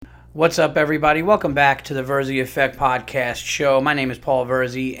What's up, everybody? Welcome back to the Verzi Effect Podcast Show. My name is Paul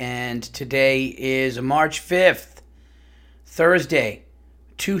Verzi, and today is March 5th, Thursday,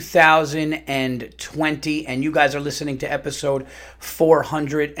 2020, and you guys are listening to episode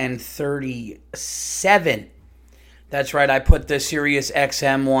 437. That's right, I put the Sirius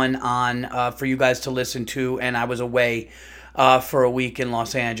XM one on for you guys to listen to, and I was away for a week in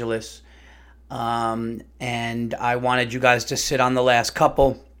Los Angeles, and I wanted you guys to sit on the last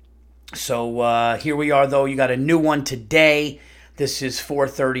couple. So here we are, though. You got a new one today. This is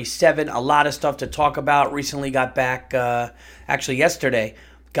 437. A lot of stuff to talk about. Recently got back, actually yesterday,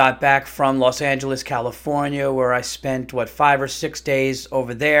 got back from Los Angeles, California, where I spent, 5 or 6 days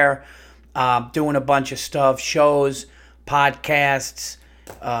over there doing a bunch of stuff, shows, podcasts,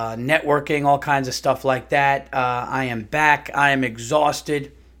 networking, all kinds of stuff like that. I am back. I am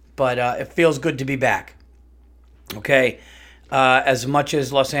exhausted, but it feels good to be back. Okay. As much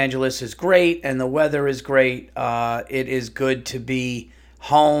as Los Angeles is great and the weather is great, it is good to be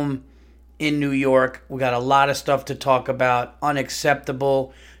home in New York. We got a lot of stuff to talk about.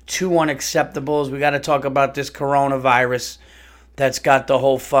 Unacceptable, two unacceptables. We got to talk about this coronavirus that's got the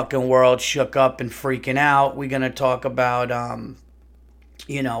whole fucking world shook up and freaking out. We're going to talk about,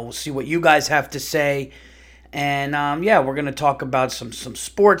 we'll see what you guys have to say. And, we're going to talk about some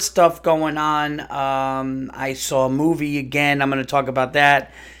sports stuff going on. I saw a movie again. I'm going to talk about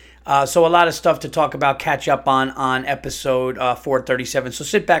that. So a lot of stuff to talk about, catch up on episode 437. So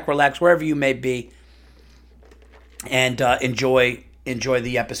sit back, relax, wherever you may be, and enjoy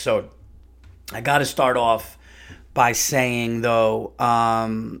the episode. I got to start off by saying, though,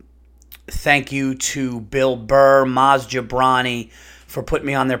 thank you to Bill Burr, Maz Jobrani, for putting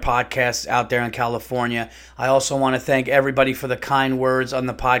me on their podcast out there in California. I also want to thank everybody for the kind words on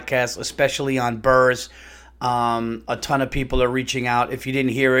the podcast, especially on Burr's. A ton of people are reaching out. If you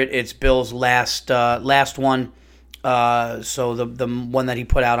didn't hear it, it's Bill's last one. So the one that he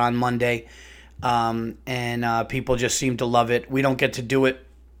put out on Monday. And people just seem to love it. We don't get to do it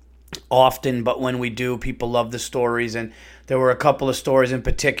often, but when we do, people love the stories. And there were a couple of stories in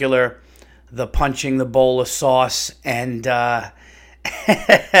particular, the punching the bowl of sauce and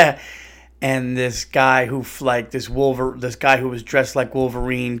and this guy who this guy who was dressed like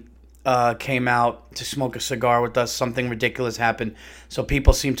Wolverine came out to smoke a cigar with us. Something ridiculous happened, so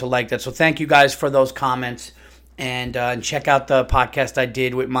people seem to like that. So thank you guys for those comments, and check out the podcast I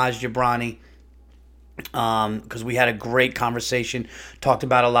did with Maz Jobrani, because we had a great conversation, talked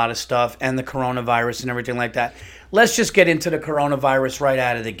about a lot of stuff and the coronavirus and everything like that. Let's just get into the coronavirus right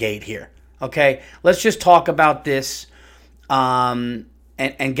out of the gate here, okay? Let's just talk about this. And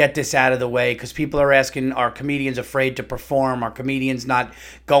get this out of the way, because people are asking, are comedians afraid to perform? Are comedians not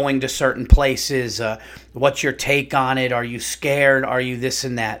going to certain places? What's your take on it? Are you scared? Are you this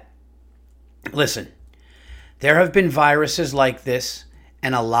and that? Listen, there have been viruses like this,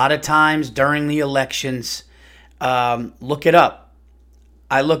 and a lot of times during the elections, look it up.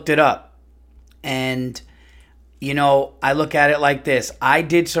 I looked it up, and I look at it like this. I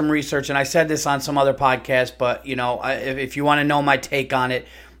did some research, and I said this on some other podcast, but, if you want to know my take on it,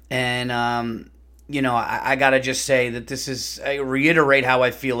 and, I got to just say that I reiterate how I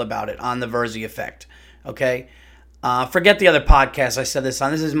feel about it on the Verzi Effect, okay? Forget the other podcasts I said this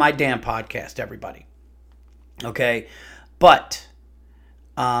on. This is my damn podcast, everybody, okay? But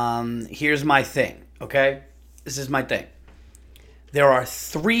here's my thing, okay? This is my thing. There are over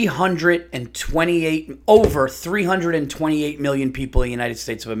 328 million people in the United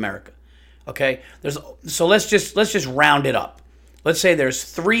States of America. Okay? So let's just round it up. Let's say there's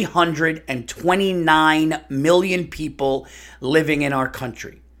 329 million people living in our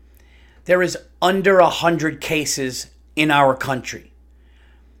country. There is under 100 cases in our country.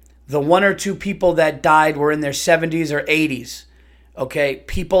 The one or two people that died were in their 70s or 80s. Okay,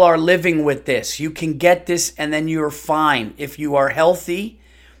 people are living with this. You can get this and then you're fine. If you are healthy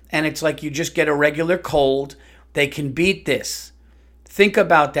and it's like you just get a regular cold, they can beat this. Think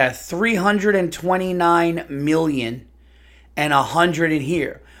about that. 329 million and 100 in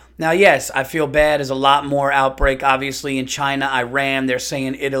here. Now, yes, I feel bad. There's a lot more outbreak, obviously, in China, Iran. They're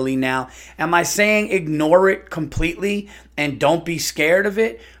saying Italy now. Am I saying ignore it completely and don't be scared of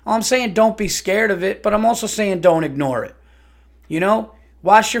it? Well, I'm saying don't be scared of it, but I'm also saying don't ignore it.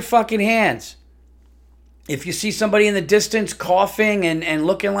 Wash your fucking hands. If you see somebody in the distance coughing and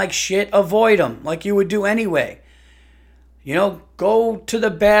looking like shit, avoid them like you would do anyway. Go to the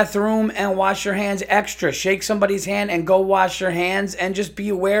bathroom and wash your hands extra. Shake somebody's hand and go wash your hands and just be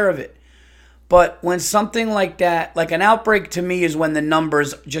aware of it. But when something like that, like an outbreak to me is when the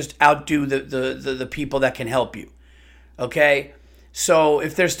numbers just outdo the people that can help you. Okay? So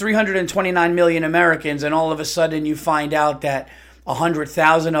if there's 329 million Americans and all of a sudden you find out that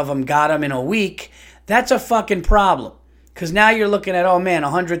 100,000 of them got them in a week, that's a fucking problem. Because now you're looking at, oh man,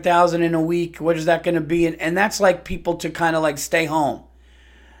 100,000 in a week, what is that going to be? And that's like people to kind of like stay home,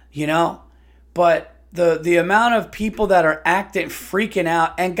 you know? But the amount of people that are acting, freaking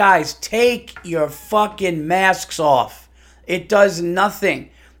out, and guys, take your fucking masks off. It does nothing.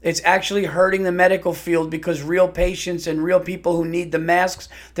 It's actually hurting the medical field because real patients and real people who need the masks,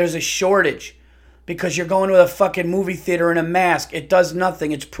 there's a shortage. Because you're going to a fucking movie theater in a mask. It does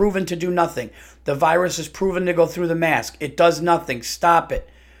nothing. It's proven to do nothing. The virus is proven to go through the mask. It does nothing. Stop it.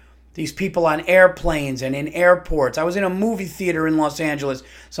 These people on airplanes and in airports. I was in a movie theater in Los Angeles.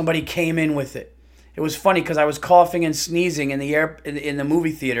 Somebody came in with it. It was funny because I was coughing and sneezing in the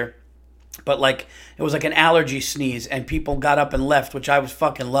movie theater. But like it was like an allergy sneeze, and people got up and left, which I was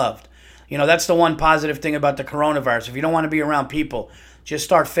fucking loved. You know, that's the one positive thing about the coronavirus. If you don't want to be around people, just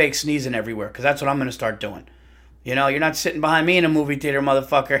start fake sneezing everywhere, because that's what I'm going to start doing. You know, you're not sitting behind me in a movie theater,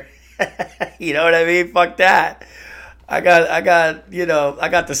 motherfucker. You know what I mean? Fuck that. I got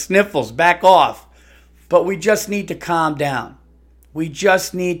the sniffles. Back off. But we just need to calm down. We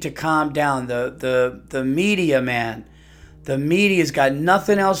just need to calm down. The media, man. The media's got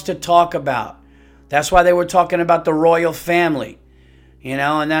nothing else to talk about. That's why they were talking about the royal family. You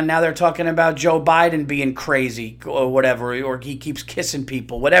know, and then now they're talking about Joe Biden being crazy or whatever, or he keeps kissing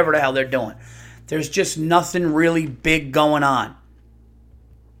people, whatever the hell they're doing. There's just nothing really big going on.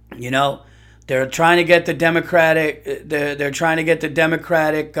 You know, they're trying to get the Democratic,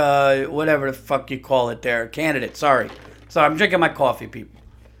 whatever the fuck you call it there, candidate. Sorry, I'm drinking my coffee, people.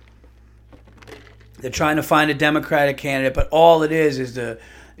 They're trying to find a Democratic candidate, but all it is the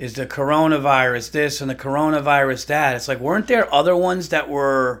coronavirus this and the coronavirus that. It's like, weren't there other ones that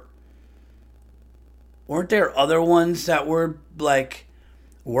were like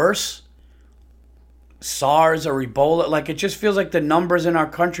worse? SARS or Ebola? Like, it just feels like the numbers in our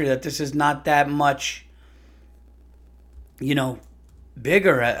country that this is not that much, you know,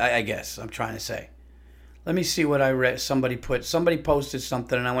 bigger, I guess I'm trying to say. Let me see what I read. Somebody posted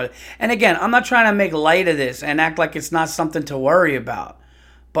something, and again, I'm not trying to make light of this and act like it's not something to worry about.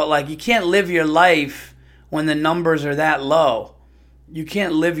 But, like, you can't live your life when the numbers are that low. You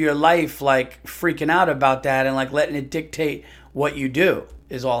can't live your life, like, freaking out about that and, like, letting it dictate what you do,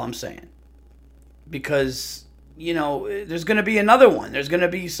 is all I'm saying. Because, you know, there's going to be another one. There's going to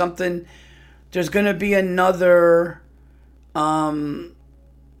be something. There's going to be another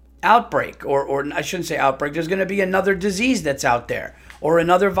outbreak. Or I shouldn't say outbreak. There's going to be another disease that's out there. Or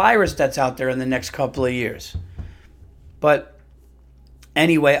another virus that's out there in the next couple of years. But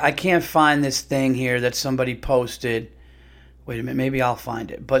anyway, I can't find this thing here that somebody posted. Wait a minute, maybe I'll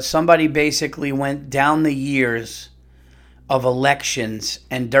find it. But somebody basically went down the years of elections,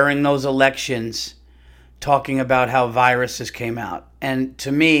 and during those elections, talking about how viruses came out. And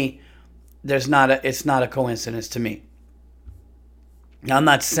to me, it's not a coincidence to me. Now, I'm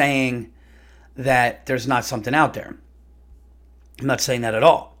not saying that there's not something out there. I'm not saying that at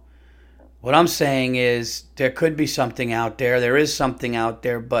all. What I'm saying is there could be something out there. There is something out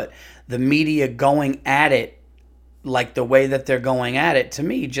there, but the media going at it like the way that they're going at it, to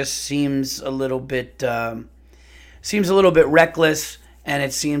me, just seems a little bit reckless, and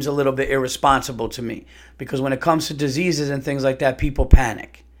it seems a little bit irresponsible to me. Because when it comes to diseases and things like that, people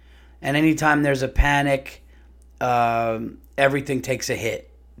panic. And anytime there's a panic, everything takes a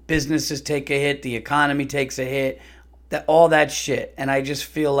hit. Businesses take a hit. The economy takes a hit. All that shit. And I just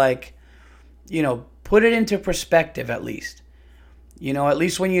feel like, you know, put it into perspective at least. You know, at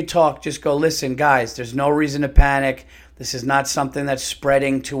least when you talk, just go, listen, guys, there's no reason to panic. This is not something that's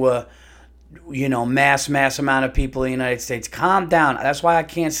spreading to a, you know, mass amount of people in the United States. Calm down. That's why I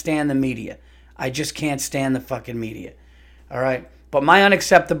can't stand the media. I just can't stand the fucking media. All right? But my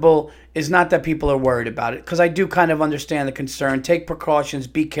unacceptable is not that people are worried about it, because I do kind of understand the concern. Take precautions.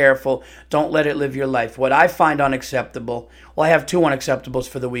 Be careful. Don't let it live your life. What I find unacceptable, well, I have two unacceptables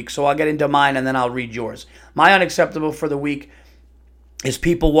for the week, so I'll get into mine and then I'll read yours. My unacceptable for the week is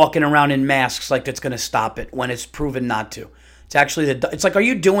people walking around in masks like that's going to stop it when it's proven not to. It's actually it's like, are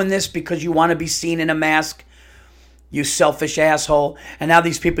you doing this because you want to be seen in a mask? You selfish asshole. And now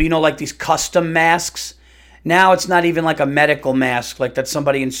these people, you know, like these custom masks. Now it's not even like a medical mask like that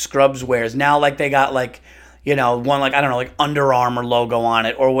somebody in scrubs wears. Now like they got like, you know, one like, I don't know, like Under Armour logo on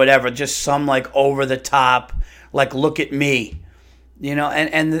it or whatever. Just some like over the top, like look at me. You know,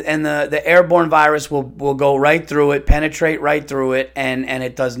 and the airborne virus will go right through it, penetrate right through it, and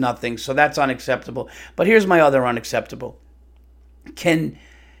it does nothing. So that's unacceptable. But here's my other unacceptable. Can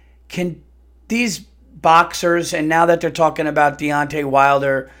these boxers, and now that they're talking about Deontay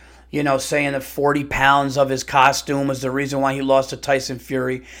Wilder, saying that 40 pounds of his costume was the reason why he lost to Tyson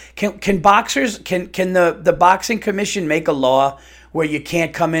Fury. Can boxers, can the boxing commission make a law where you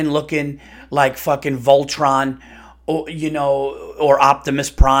can't come in looking like fucking Voltron or Optimus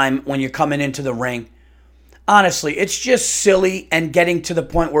Prime when you're coming into the ring? Honestly, it's just silly and getting to the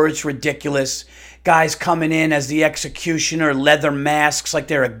point where it's ridiculous. Guys coming in as the executioner, leather masks like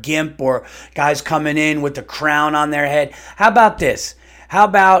they're a gimp, or guys coming in with the crown on their head. How about this? How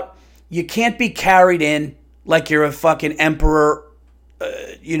about you can't be carried in like you're a fucking emperor,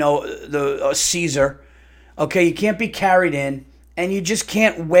 Caesar. Okay, you can't be carried in, and you just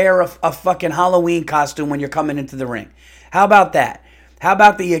can't wear a fucking Halloween costume when you're coming into the ring. How about that? How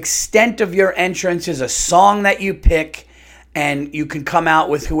about the extent of your entrance is a song that you pick, and you can come out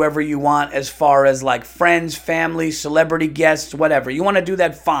with whoever you want as far as like friends, family, celebrity guests, whatever. You want to do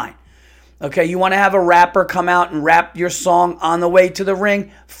that, fine. Okay, you want to have a rapper come out and rap your song on the way to the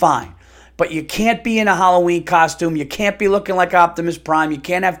ring, fine. But you can't be in a Halloween costume. You can't be looking like Optimus Prime. You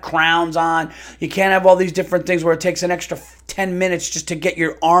can't have crowns on. You can't have all these different things where it takes an extra 10 minutes just to get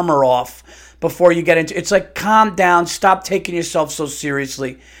your armor off before you get into. It's like, calm down. Stop taking yourself so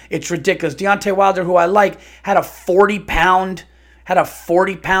seriously. It's ridiculous. Deontay Wilder, who I like, had a 40-pound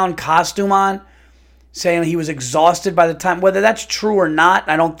costume on, saying he was exhausted by the time. Whether that's true or not,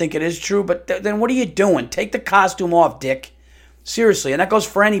 I don't think it is true. But then what are you doing? Take the costume off, dick. Seriously, and that goes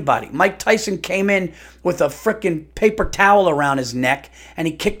for anybody. Mike Tyson came in with a frickin' paper towel around his neck, and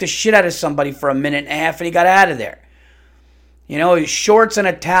he kicked the shit out of somebody for a minute and a half, and he got out of there. His shorts and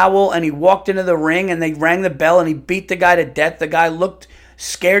a towel, and he walked into the ring, and they rang the bell, and he beat the guy to death. The guy looked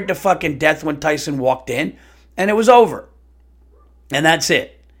scared to fucking death when Tyson walked in, and it was over. And that's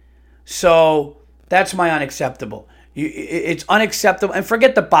it. So that's my unacceptable. It's unacceptable. And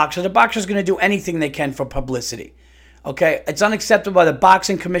forget the boxer. The boxer's going to do anything they can for publicity. Okay? It's unacceptable by the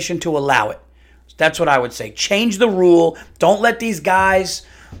boxing commission to allow it. That's what I would say. Change the rule. Don't let these guys,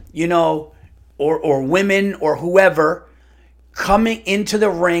 or women or whoever coming into the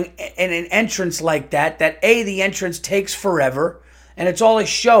ring in an entrance like that the entrance takes forever, and it's all a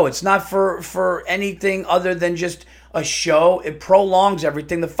show. It's not for anything other than just a show. It prolongs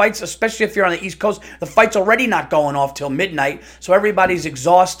everything. The fights, especially if you're on the East Coast, the fight's already not going off till midnight, so everybody's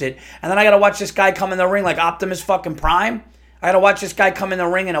exhausted. And then I got to watch this guy come in the ring like Optimus fucking Prime. I got to watch this guy come in the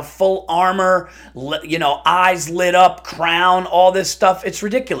ring in a full armor, eyes lit up, crown, all this stuff. It's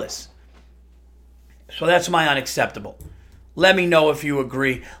ridiculous. So that's my unacceptable. Let me know if you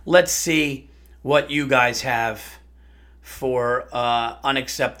agree. Let's see what you guys have for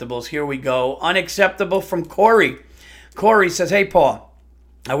unacceptables. Here we go. Unacceptable from Corey. Corey says, "Hey, Paul,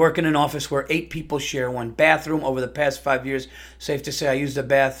 I work in an office where 8 people share one bathroom. Over the past 5 years, safe to say I used the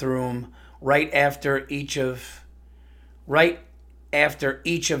bathroom right after each of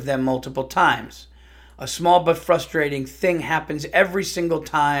them multiple times. A small but frustrating thing happens every single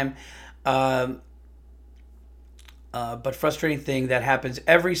time. But frustrating thing that happens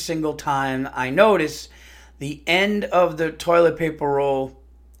every single time I notice the end of the toilet paper roll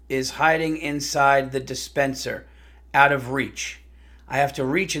is hiding inside the dispenser, out of reach. I have to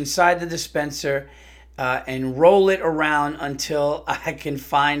reach inside the dispenser and roll it around until I can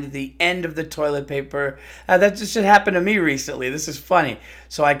find the end of the toilet paper. That just happened to me recently. This is funny.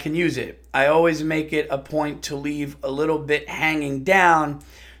 So I can use it. I always make it a point to leave a little bit hanging down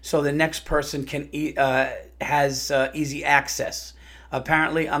so the next person has easy access.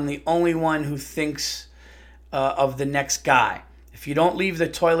 Apparently, I'm the only one who thinks of the next guy. If you don't leave the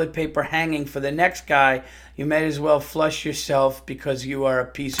toilet paper hanging for the next guy, you may as well flush yourself because you are a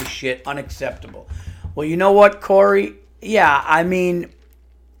piece of shit. Unacceptable." Well, you know what, Corey? Yeah, I mean,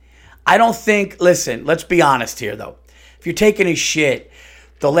 I don't think... Listen, let's be honest here, though. If you're taking a shit,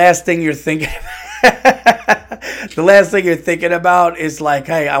 the last thing you're thinking... the last thing you're thinking about is like,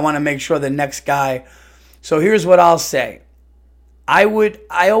 hey, I want to make sure the next guy... So here's what I'll say. I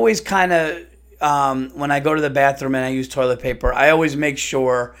always kind of, when I go to the bathroom and I use toilet paper, I always make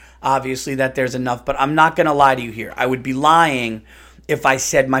sure, obviously, that there's enough. But I'm not going to lie to you here. I would be lying if I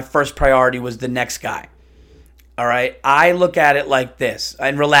said my first priority was the next guy. All right? I look at it like this.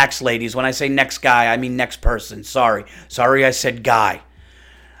 And relax, ladies. When I say next guy, I mean next person. Sorry, I said guy.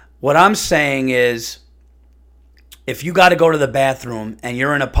 What I'm saying is, if you got to go to the bathroom and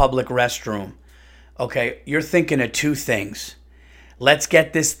you're in a public restroom, okay, you're thinking of 2 things. Let's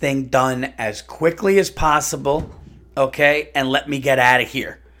get this thing done as quickly as possible, okay, and let me get out of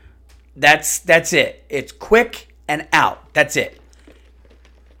here. That's it. It's quick and out. That's it.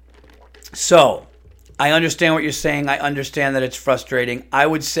 So, I understand what you're saying. I understand that it's frustrating. I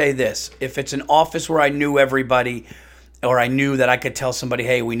would say this. If it's an office where I knew everybody, or I knew that I could tell somebody,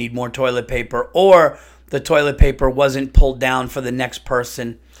 hey, we need more toilet paper, or the toilet paper wasn't pulled down for the next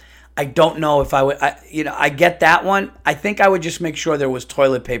person, I don't know if I would, I get that one. I think I would just make sure there was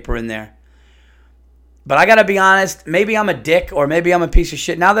toilet paper in there. But I got to be honest, maybe I'm a dick or maybe I'm a piece of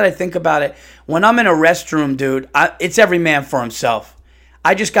shit. Now that I think about it, when I'm in a restroom, dude, it's every man for himself.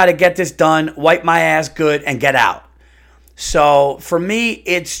 I just got to get this done, wipe my ass good, and get out. So for me,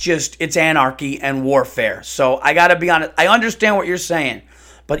 it's anarchy and warfare. So I got to be honest. I understand what you're saying,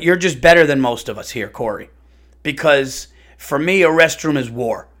 but you're just better than most of us here, Corey. Because for me, a restroom is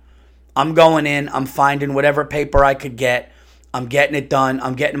war. I'm going in, I'm finding whatever paper I could get. I'm getting it done.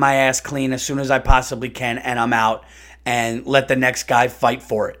 I'm getting my ass clean as soon as I possibly can, and I'm out, and let the next guy fight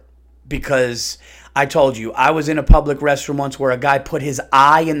for it. Because I told you, I was in a public restroom once where a guy put his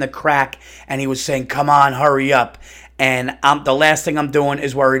eye in the crack and he was saying, come on, hurry up. And the last thing I'm doing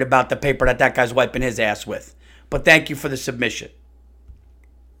is worried about the paper that guy's wiping his ass with. But thank you for the submission.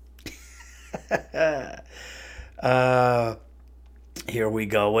 Here we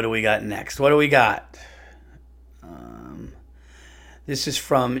go. What do we got next? What do we got? This is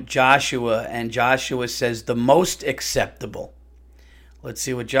from Joshua, and Joshua says, the most acceptable. Let's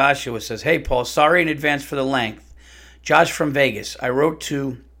see what Joshua says. Hey, Paul, sorry in advance for the length. Josh from Vegas. I wrote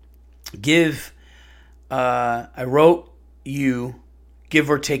you, give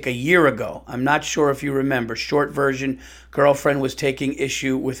or take a year ago. I'm not sure if you remember. Short version, girlfriend was taking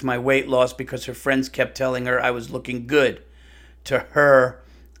issue with my weight loss because her friends kept telling her I was looking good. To her,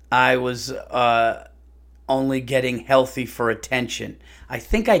 I was only getting healthy for attention. I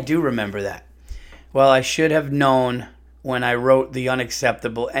think I do remember that. Well, I should have known when I wrote the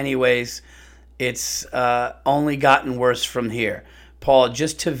unacceptable. Anyways, it's only gotten worse from here. Paul,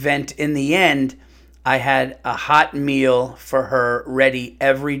 just to vent, in the end, I had a hot meal for her ready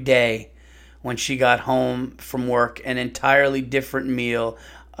every day when she got home from work, an entirely different meal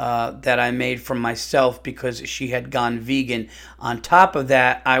that I made for myself because she had gone vegan. On top of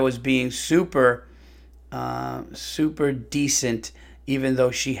that, I was being super decent, even though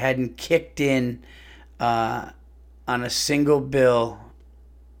she hadn't kicked in on a single bill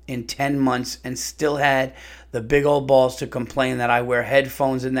in 10 months and still had the big old balls to complain that I wear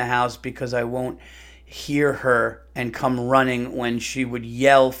headphones in the house because I won't hear her and come running when she would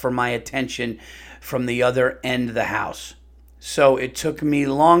yell for my attention from the other end of the house. So it took me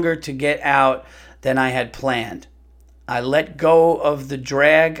longer to get out than I had planned. I let go of the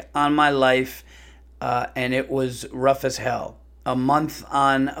drag on my life, and it was rough as hell. A month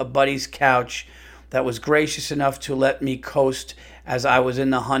on a buddy's couch that was gracious enough to let me coast as I was in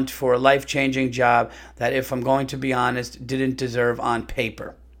the hunt for a life-changing job that, if I'm going to be honest, didn't deserve on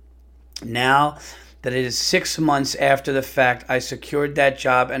paper. Now that it is 6 months after the fact, I secured that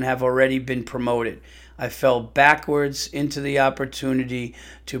job and have already been promoted. I fell backwards into the opportunity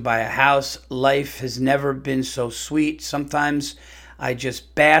to buy a house. Life has never been so sweet. Sometimes I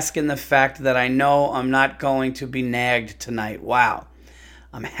just bask in the fact that I know I'm not going to be nagged tonight. Wow.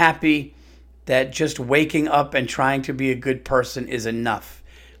 I'm happy that just waking up and trying to be a good person is enough.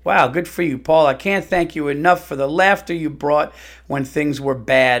 Wow, good for you, Paul. I can't thank you enough for the laughter you brought when things were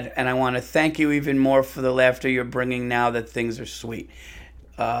bad, and I want to thank you even more for the laughter you're bringing now that things are sweet.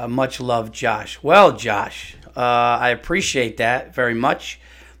 Much love, Josh. Well, Josh, I appreciate that very much.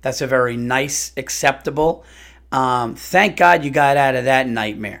 That's a very nice, acceptable. Thank God you got out of that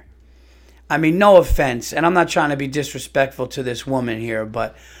nightmare. I mean, no offense, and I'm not trying to be disrespectful to this woman here,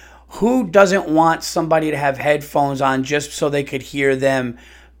 but who doesn't want somebody to have headphones on just so they could hear them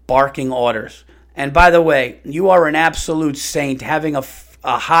barking orders? And by the way, you are an absolute saint having a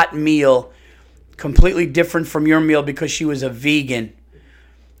hot meal completely different from your meal because she was a vegan.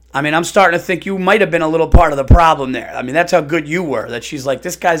 I mean, I'm starting to think you might have been a little part of the problem there. I mean, that's how good you were, that she's like,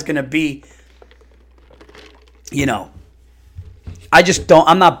 this guy's going to be, I'm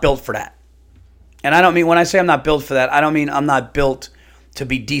not built for that. And I don't mean, when I say I'm not built for that, I don't mean I'm not built to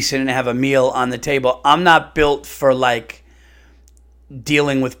be decent and have a meal on the table. I'm not built for,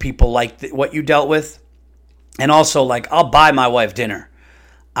 dealing with people like what you dealt with. And also, I'll buy my wife dinner.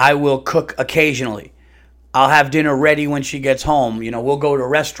 I will cook occasionally. I'll have dinner ready when she gets home. We'll go to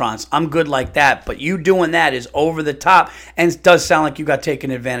restaurants. I'm good like that. But you doing that is over the top, and it does sound like you got taken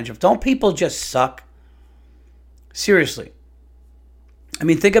advantage of. Don't people just suck? Seriously. I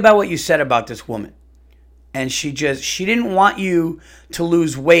mean, think about what you said about this woman. And she didn't want you to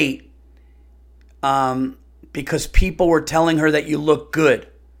lose weight because people were telling her that you look good.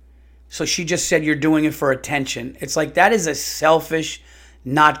 So she just said you're doing it for attention. It's like, that is a selfish,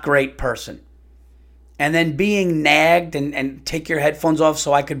 not great person. and then being nagged and take your headphones off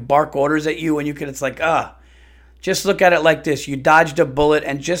so I could bark orders at you, and you could, it's like, just look at it like this. You dodged a bullet,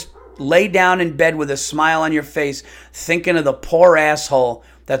 and just lay down in bed with a smile on your face, thinking of the poor asshole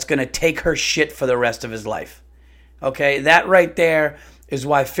that's going to take her shit for the rest of his life. Okay, that right there is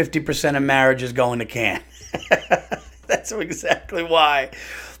why 50% of marriage is going to can. That's exactly why.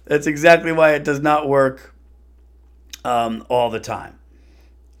 That's exactly why it does not work all the time.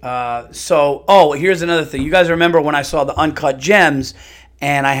 Here's another thing. You guys remember when I saw the Uncut Gems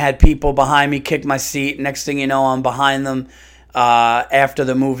and I had people behind me kick my seat? Next thing you know, I'm behind them after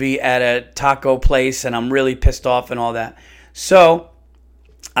the movie at a taco place, and I'm really pissed off and all that. So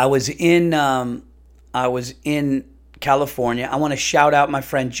I was in California. I want to shout out my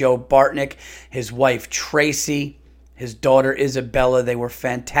friend Joe Bartnick, his wife Tracy, his daughter Isabella. They were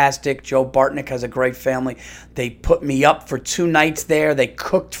fantastic. Joe Bartnick has a great family. They put me up for 2 nights there. They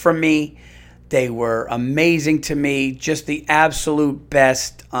cooked for me. They were amazing to me, just the absolute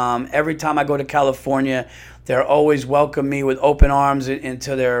best. Every time I go to California, they're always welcome me with open arms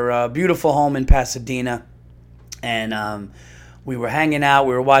into their beautiful home in Pasadena. And we were hanging out.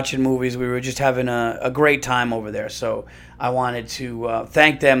 We were watching movies. We were just having a great time over there. So I wanted to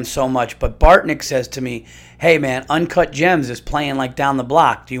thank them so much. But Bartnick says to me, hey, man, Uncut Gems is playing like down the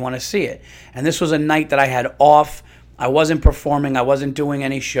block. Do you want to see it? And this was a night that I had off. I wasn't performing. I wasn't doing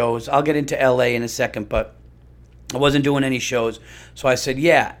any shows. I'll get into L.A. in a second, but I wasn't doing any shows. So I said,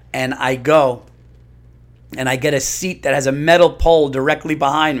 yeah. And I go, and I get a seat that has a metal pole directly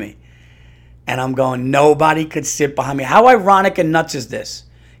behind me. And I'm going, nobody could sit behind me. How ironic and nuts is this?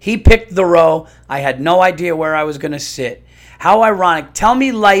 He picked the row. I had no idea where I was going to sit. How ironic. Tell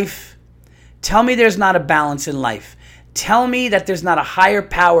me life. Tell me there's not a balance in life. Tell me that there's not a higher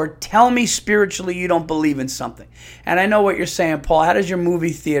power. Tell me spiritually you don't believe in something. And I know what you're saying, Paul. How does your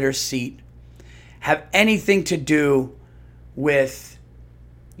movie theater seat have anything to do with,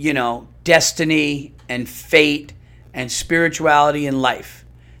 destiny and fate and spirituality in life?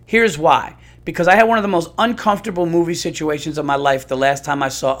 Here's why. Because I had one of the most uncomfortable movie situations of my life the last time I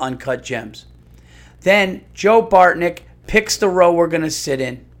saw Uncut Gems. Then Joe Bartnick picks the row we're going to sit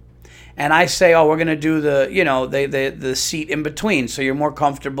in. And I say, we're going to do the seat in between. So you're more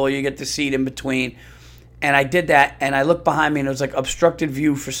comfortable. You get the seat in between. And I did that. And I looked behind me, and it was like obstructed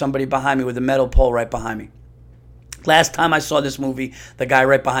view for somebody behind me with a metal pole right behind me. Last time I saw this movie, the guy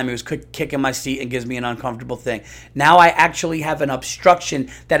right behind me was kicking my seat and gives me an uncomfortable thing. Now I actually have an obstruction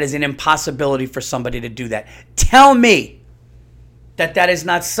that is an impossibility for somebody to do that. Tell me that is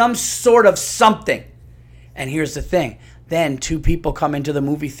not some sort of something. And here's the thing. Then 2 people come into the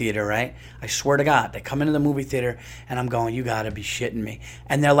movie theater, right? I swear to God, they come into the movie theater, and I'm going, you got to be shitting me.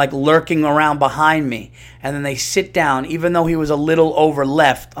 And they're like lurking around behind me. And then they sit down, even though he was a little over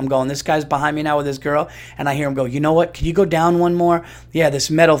left. I'm going, this guy's behind me now with this girl. And I hear him go, you know what? Can you go down one more? Yeah, this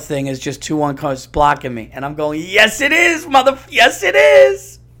metal thing is just too it's blocking me. And I'm going, yes, it is, yes, it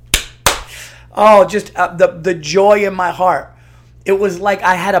is. Oh, just the joy in my heart. It was like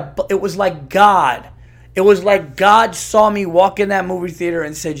it was like God. It was like God saw me walk in that movie theater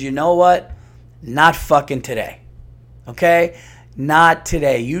and said, you know what? Not fucking today. Okay? Not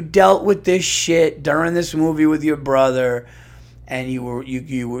today. You dealt with this shit during this movie with your brother, and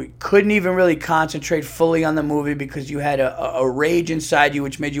you couldn't even really concentrate fully on the movie because you had a rage inside you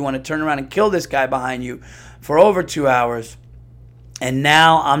which made you want to turn around and kill this guy behind you for over 2 hours. And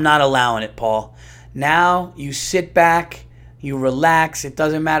now I'm not allowing it, Paul. Now you sit back. You relax. It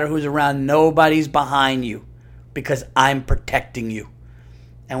doesn't matter who's around. Nobody's behind you because I'm protecting you.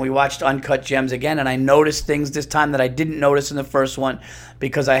 And we watched Uncut Gems again, and I noticed things this time that I didn't notice in the first one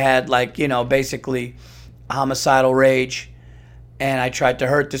because I had, basically homicidal rage, and I tried to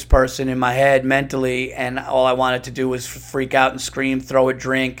hurt this person in my head mentally, and all I wanted to do was freak out and scream, throw a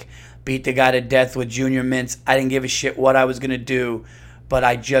drink, beat the guy to death with Junior Mints. I didn't give a shit what I was going to do. But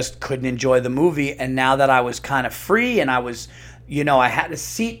I just couldn't enjoy the movie. And now that I was kind of free and I was, I had a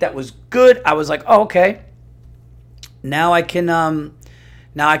seat that was good, I was like, oh, okay. Now I can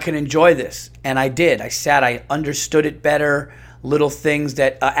enjoy this. And I did. I understood it better. Little things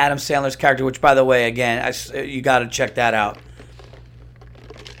that Adam Sandler's character, which, by the way, again, you got to check that out.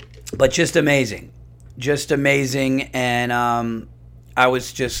 But just amazing. Just amazing. And I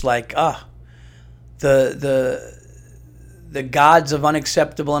was just like, the gods of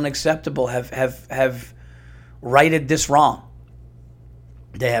unacceptable and acceptable have righted this wrong.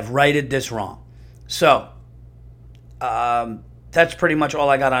 They have righted this wrong. So, that's pretty much all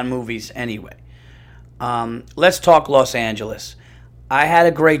I got on movies anyway. Let's talk Los Angeles. I had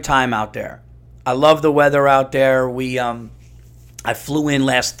a great time out there. I love the weather out there. I flew in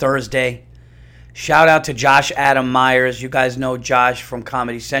last Thursday. Shout out to Josh Adam Myers. You guys know Josh from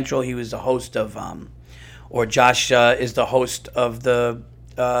Comedy Central. He was the host of, Josh is the host of the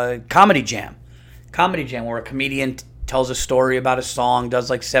Comedy Jam. Comedy Jam, where a comedian tells a story about a song, does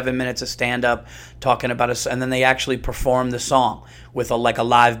like 7 minutes of stand-up talking about it, and then they actually perform the song with a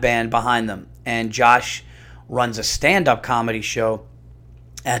live band behind them. And Josh runs a stand-up comedy show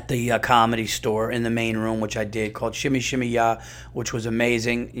at the Comedy Store in the main room, which I did, called Shimmy Shimmy Ya, which was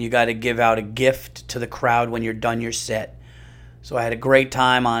amazing. You got to give out a gift to the crowd when you're done your set. So I had a great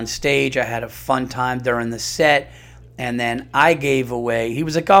time on stage. I had a fun time during the set. And then I gave away, he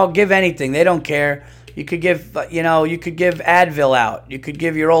was like, oh, give anything. They don't care. You could give, you could give Advil out. You could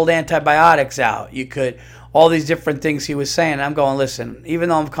give your old antibiotics out. You could, all these different things he was saying. I'm going, listen, even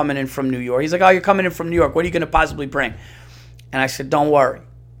though I'm coming in from New York. He's like, oh, you're coming in from New York. What are you going to possibly bring? And I said, don't worry.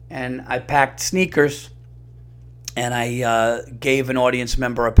 And I packed sneakers, and I gave an audience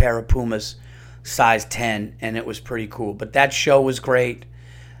member a pair of Pumas, size 10, and it was pretty cool. But that show was great.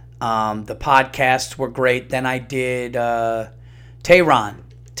 The podcasts were great. Then I did Tehran.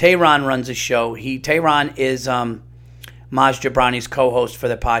 Tehran runs a show. Tehran is Maj Jabrani's co-host for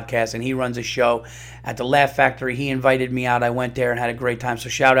the podcast, and he runs a show at the Laugh Factory. He invited me out. I went there and had a great time. So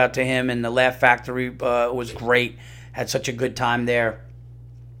shout out to him. And the Laugh Factory was great. Had such a good time there.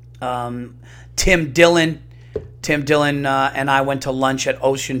 Tim Dillon and I went to lunch at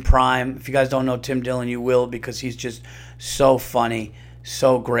Ocean Prime. If you guys don't know Tim Dillon, you will, because he's just so funny,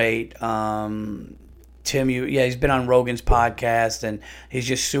 so great. Tim, he's been on Rogan's podcast, and he's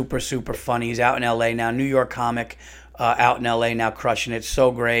just super, super funny. He's out in L.A. now, New York comic, out in L.A. now, crushing it.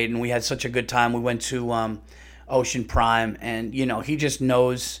 So great, and we had such a good time. We went to Ocean Prime, and, he just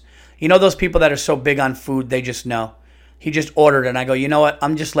knows. Those people that are so big on food, they just know. He just ordered, and I go, you know what?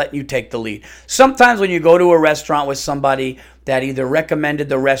 I'm just letting you take the lead. Sometimes when you go to a restaurant with somebody that either recommended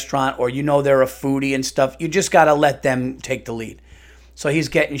the restaurant or they're a foodie and stuff, you just got to let them take the lead. So he's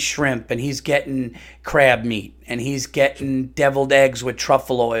getting shrimp, and he's getting crab meat, and he's getting deviled eggs with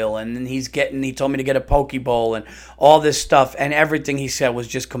truffle oil, and then he told me to get a poke bowl and all this stuff, and everything he said was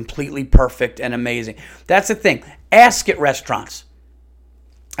just completely perfect and amazing. That's the thing. Ask at restaurants.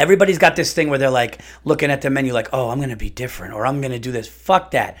 Everybody's got this thing where they're like looking at the menu like, oh, I'm going to be different, or I'm going to do this.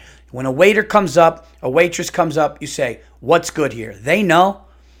 Fuck that. When a waiter comes up, a waitress comes up, you say, what's good here? They know.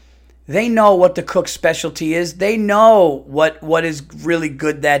 They know what the cook's specialty is. They know what is really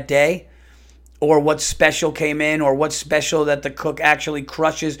good that day, or what special came in, or what's special that the cook actually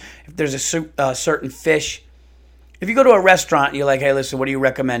crushes. If there's a certain fish. If you go to a restaurant, you're like, hey, listen, what do you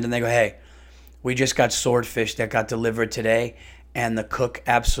recommend? And they go, hey, we just got swordfish that got delivered today, and the cook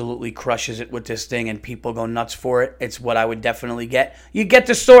absolutely crushes it with this thing, and people go nuts for it. It's what I would definitely get. You get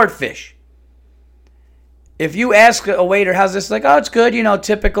the swordfish. If you ask a waiter, how's this? Like, oh, it's good,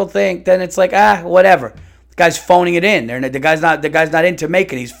 typical thing. Then it's like, whatever. The guy's phoning it in. The guy's not into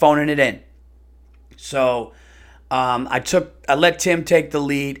making. He's phoning it in. So I let Tim take the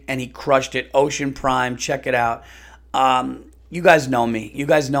lead, and he crushed it. Ocean Prime, check it out. You guys know me. You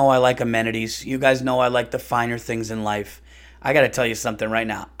guys know I like amenities. You guys know I like the finer things in life. I got to tell you something right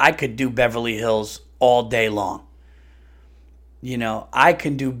now. I could do Beverly Hills all day long. I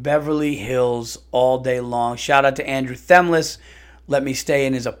can do Beverly Hills all day long. Shout out to Andrew Themlis. Let me stay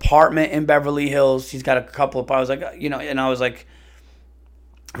in his apartment in Beverly Hills. He's got a couple of, I was like, and I was like,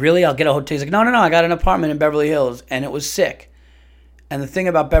 really? I'll get a hotel. He's like, no, I got an apartment in Beverly Hills. And it was sick. And the thing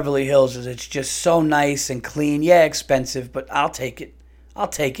about Beverly Hills is it's just so nice and clean. Yeah, expensive, but I'll take it.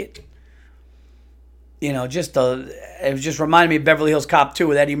 It just reminded me of Beverly Hills Cop 2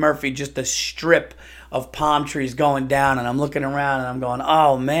 with Eddie Murphy, just a strip of palm trees going down, and I'm looking around and I'm going,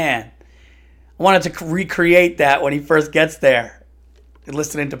 oh man. I wanted to recreate that when he first gets there,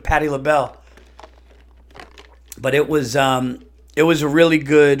 listening to Patti LaBelle. But it was a really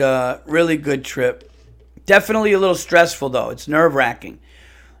good trip. Definitely a little stressful though. It's nerve-wracking.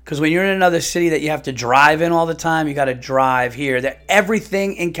 Because when you're in another city that you have to drive in all the time, you got to drive here.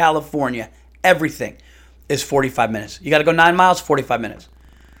 Everything in California, everything is 45 minutes. You got to go 9 miles, 45 minutes.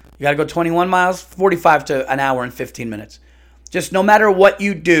 You got to go 21 miles, 45 to an hour and 15 minutes. Just no matter what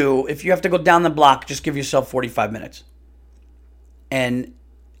you do, if you have to go down the block, just give yourself 45 minutes. And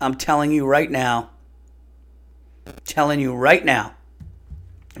I'm telling you right now,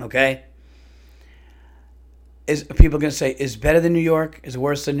 okay? Is people going to say, is better than New York? Is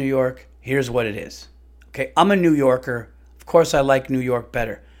worse than New York? Here's what it is. Okay, I'm a New Yorker. Of course I like New York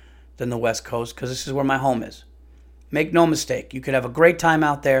better than the West Coast because this is where my home is. Make no mistake. You could have a great time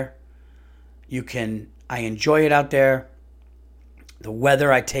out there. I enjoy it out there. The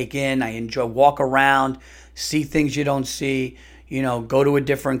weather I take in. I enjoy walk around, see things you don't see. go to a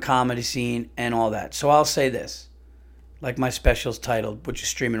different comedy scene and all that. So I'll say this, like my special's titled, which is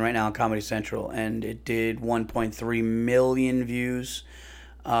streaming right now on Comedy Central, and it did 1.3 million views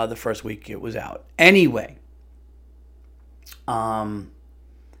the first week it was out. Anyway, I'm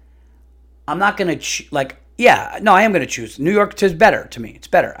not going to, I am going to choose. New York is better to me. It's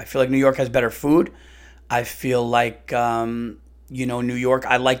better. I feel like New York has better food. I feel like, New York,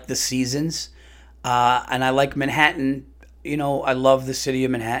 I like the seasons. And I like Manhattan. I love the city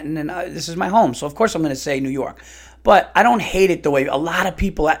of Manhattan, and this is my home. So, of course, I'm going to say New York. But I don't hate it the way a lot of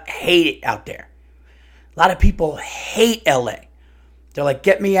people hate it out there. A lot of people hate L.A. They're like,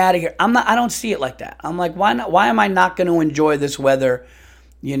 get me out of here. I don't see it like that. I'm like, why not? Why am I not going to enjoy this weather?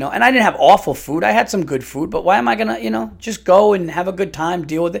 And I didn't have awful food. I had some good food, but why am I going to, just go and have a good time,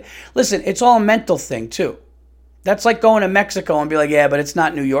 deal with it? Listen, it's all a mental thing, too. That's like going to Mexico and be like, yeah, but it's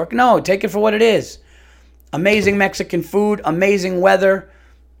not New York. No, take it for what it is. Amazing Mexican food, amazing weather,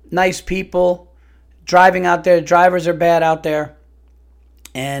 nice people, driving out there. Drivers are bad out there.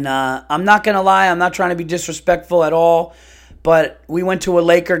 And I'm not going to lie, I'm not trying to be disrespectful at all, but we went to a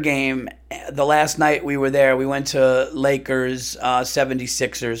Laker game the last night we were there. We went to Lakers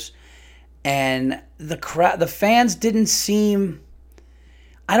 76ers, and the fans didn't seem,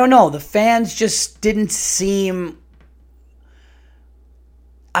 I don't know, the fans just didn't seem,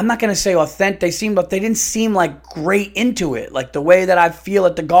 I'm not going to say authentic. They didn't seem like great into it, like the way that I feel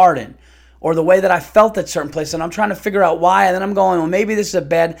at the Garden or the way that I felt at certain places. And I'm trying to figure out why. And then I'm going, well, maybe this is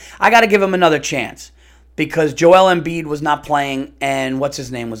I got to give him another chance because Joel Embiid was not playing and what's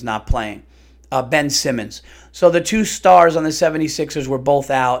his name was not playing, Ben Simmons. So the two stars on the 76ers were both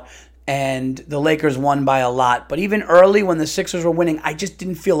out and the Lakers won by a lot. But even early when the Sixers were winning, I just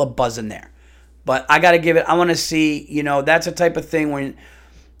didn't feel a buzz in there. But I got to give it, I want to see, that's a type of thing when,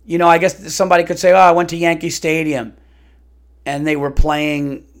 I guess somebody could say, oh, I went to Yankee Stadium and they were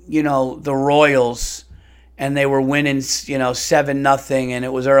playing, the Royals and they were winning, 7-0 and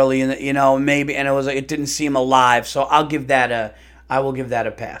it was early and, maybe, and it didn't seem alive. So I will give that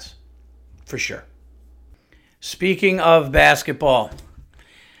a pass for sure. Speaking of basketball,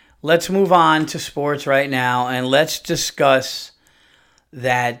 let's move on to sports right now and let's discuss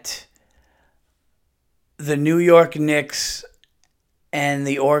that the New York Knicks and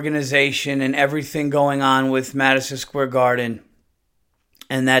the organization and everything going on with Madison Square Garden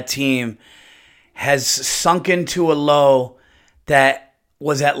and that team has sunk into a low that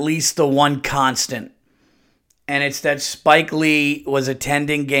was at least the one constant. And it's that Spike Lee was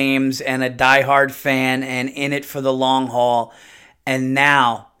attending games and a diehard fan and in it for the long haul. And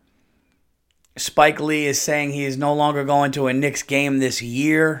now Spike Lee is saying he is no longer going to a Knicks game this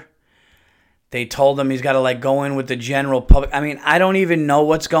year. They told him he's got to go in with the general public. I mean, I don't even know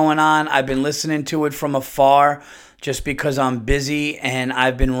what's going on. I've been listening to it from afar just because I'm busy and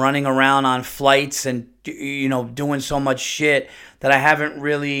I've been running around on flights and, doing so much shit that I haven't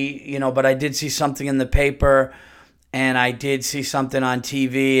really, but I did see something in the paper and I did see something on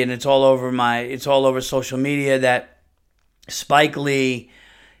TV and it's all over social media that Spike Lee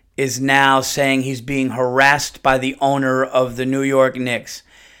is now saying he's being harassed by the owner of the New York Knicks.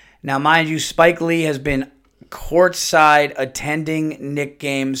 Now, mind you, Spike Lee has been courtside attending Knicks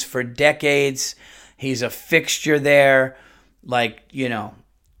games for decades. He's a fixture there,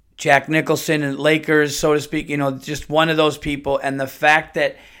 Jack Nicholson and Lakers, so to speak, just one of those people. And the fact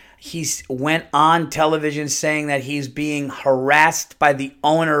that he went on television saying that he's being harassed by the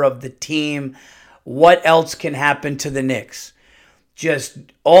owner of the team, what else can happen to the Knicks? Just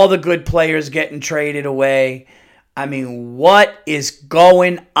all the good players getting traded away. I mean, what is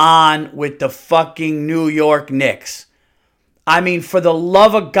going on with the fucking New York Knicks? I mean, for the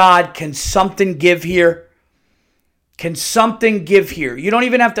love of God, can something give here? Can something give here? You don't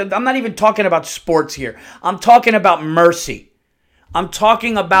even have to, I'm not even talking about sports here. I'm talking about mercy. I'm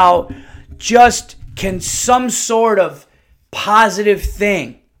talking about just, can some sort of positive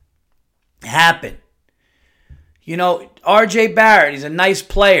thing happen? RJ Barrett, he's a nice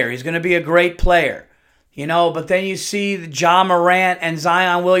player. He's going to be a great player. But then you see Ja Morant and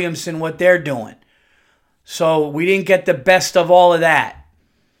Zion Williamson, what they're doing. So we didn't get the best of all of that.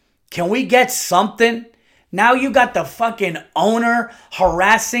 Can we get something? Now you got the fucking owner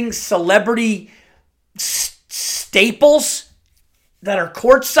harassing celebrity staples that are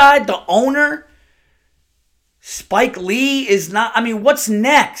courtside. The owner, Spike Lee, is not. I mean, what's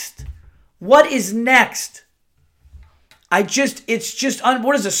next? What is next?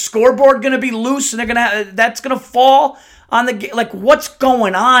 what is the scoreboard going to be loose and that's going to fall on the, what's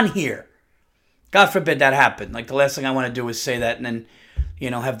going on here? God forbid that happen. The last thing I want to do is say that and then,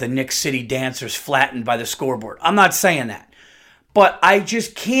 have the Knicks City dancers flattened by the scoreboard. I'm not saying that. But I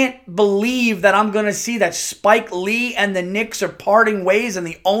just can't believe that I'm going to see that Spike Lee and the Knicks are parting ways and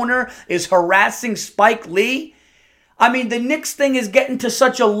the owner is harassing Spike Lee. I mean, the Knicks thing is getting to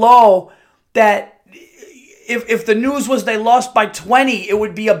such a low that if the news was they lost by 20, it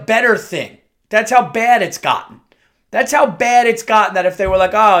would be a better thing. That's how bad it's gotten. That's how bad it's gotten, that if they were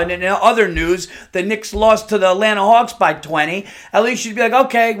like, oh, and in other news, the Knicks lost to the Atlanta Hawks by 20, at least you'd be like,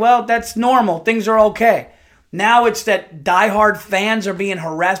 okay, well, that's normal. Things are okay. Now it's that diehard fans are being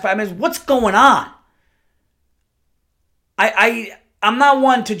harassed by. I mean, what's going on? I'm not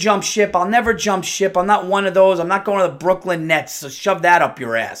one to jump ship. I'll never jump ship. I'm not one of those. I'm not going to the Brooklyn Nets, so shove that up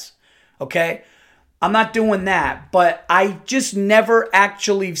your ass. Okay? I'm not doing that. But I just never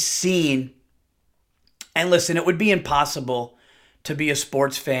actually seen. And listen, it would be impossible to be a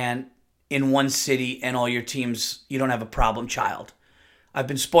sports fan in one city and all your teams, you don't have a problem child. I've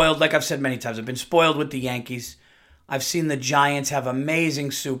been spoiled, like I've said many times, I've been spoiled with the Yankees. I've seen the Giants have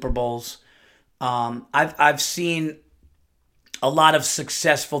amazing Super Bowls. I've seen a lot of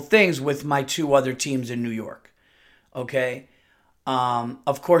successful things with my two other teams in New York. Okay?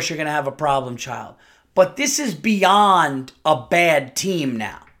 Of course, you're going to have a problem child. But this is beyond a bad team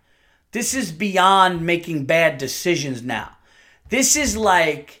now. This is beyond making bad decisions now. This is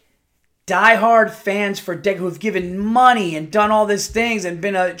like diehard fans for decades who've given money and done all these things and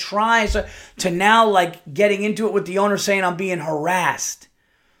been trying to now like getting into it with the owner saying I'm being harassed.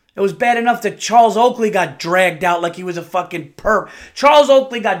 It was bad enough that Charles Oakley got dragged out like he was a fucking perp. Charles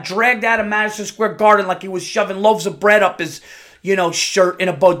Oakley got dragged out of Madison Square Garden like he was shoving loaves of bread up his, shirt in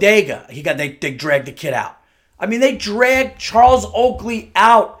a bodega. They dragged the kid out. I mean, they dragged Charles Oakley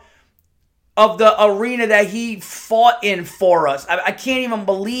out of the arena that he fought in for us. I can't even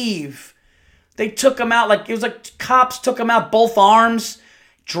believe they took him out like it was like cops took him out both arms.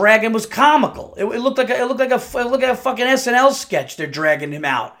 Dragging was comical. It looked like a fucking SNL sketch. They're dragging him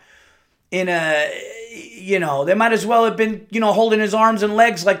out in they might as well have been holding his arms and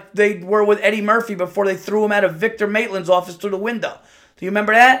legs like they were with Eddie Murphy before they threw him out of Victor Maitland's office through the window. Do you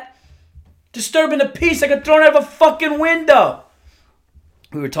remember that? Disturbing the peace. I got thrown out of a fucking window.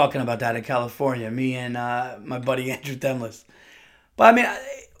 We were talking about that in California, me and my buddy Andrew Demlis. But I mean,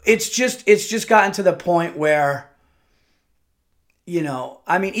 it's just gotten to the point where,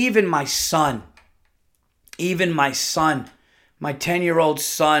 even my son, my 10-year-old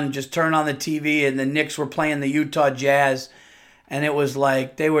son just turned on the TV and the Knicks were playing the Utah Jazz, and it was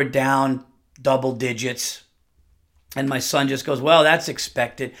like they were down double digits. And my son just goes, well, that's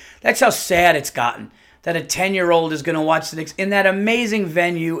expected. That's how sad it's gotten. That a 10-year-old is going to watch the Knicks in that amazing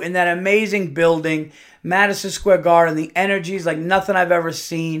venue, in that amazing building, Madison Square Garden. The energy is like nothing I've ever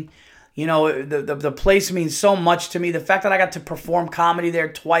seen. The place means so much to me. The fact that I got to perform comedy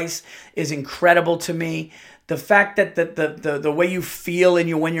there twice is incredible to me. The fact that the way you feel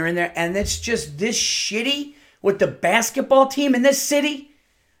when you're in there, and it's just this shitty with the basketball team in this city.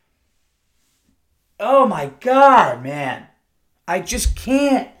 Oh my God, man. I just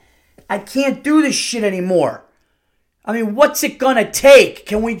can't. I can't do this shit anymore. I mean, what's it gonna take?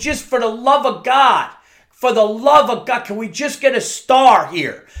 Can we just, for the love of God, can we just get a star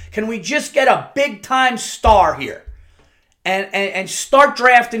here? Can we just get a big time star here? And start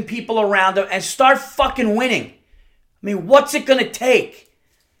drafting people around them and start fucking winning. I mean, what's it gonna take?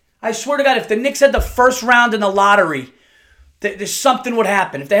 I swear to God, if the Knicks had the first round in the lottery, there's something would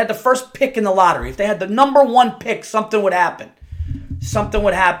happen. If they had the first pick in the lottery, if they had the number one pick, something would happen. Something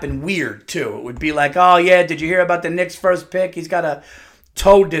would happen weird, too. It would be like, oh, yeah, did you hear about the Knicks' first pick? He's got a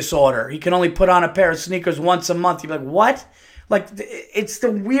toe disorder. He can only put on a pair of sneakers once a month. You'd be like, what? Like, it's the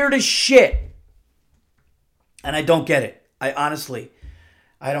weirdest shit. And I don't get it. I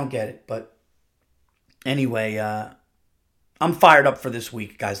don't get it. But anyway, I'm fired up for this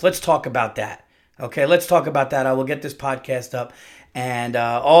week, guys. Let's talk about that. Okay, let's talk about that. I will get this podcast up. And,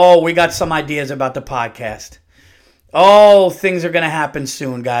 we got some ideas about the podcast. Oh, things are going to happen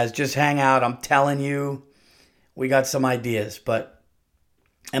soon, guys. Just hang out. I'm telling you, we got some ideas.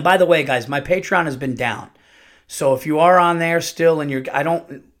 And by the way, guys, my Patreon has been down. So if you are on there still and I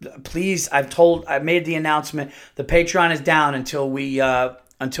made the announcement. The Patreon is down until we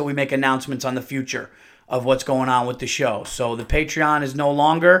make announcements on the future of what's going on with the show. So the Patreon is no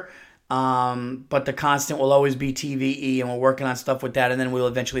longer, but the constant will always be TVE, and we're working on stuff with that, and then we'll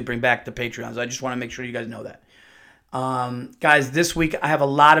eventually bring back the Patreons. I just want to make sure you guys know that. Guys, this week I have a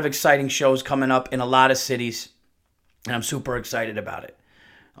lot of exciting shows coming up in a lot of cities, and I'm super excited about it.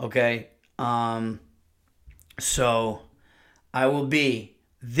 Okay? So I will be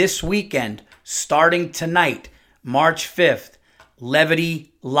this weekend, starting tonight, March 5th,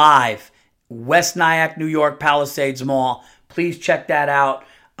 Levity Live, West Nyack, New York, Palisades Mall, Please check that out.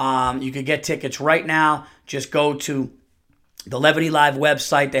 You could get tickets right now. Just go to the Levity Live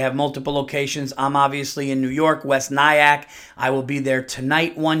website. They have multiple locations. I'm obviously in New York, West Nyack. I will be there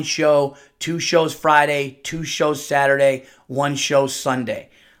tonight, 1 show, 2 shows Friday, 2 shows Saturday, 1 show Sunday.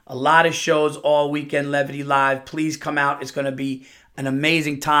 A lot of shows all weekend, Levity Live. Please come out. It's going to be an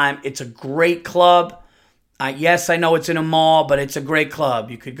amazing time. It's a great club. Yes, I know it's in a mall, but it's a great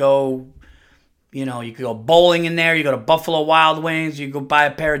club. You could go... You could go bowling in there. You go to Buffalo Wild Wings. You go buy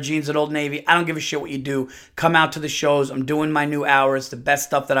a pair of jeans at Old Navy. I don't give a shit what you do. Come out to the shows. I'm doing my new hour. It's the best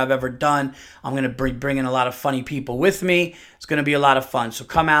stuff that I've ever done. I'm going to bring in a lot of funny people with me. It's going to be a lot of fun. So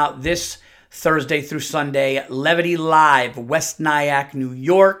come out this Thursday through Sunday. Levity Live, West Nyack, New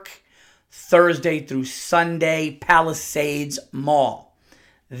York. Thursday through Sunday, Palisades Mall.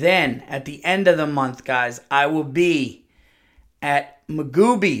 Then, at the end of the month, guys, I will be at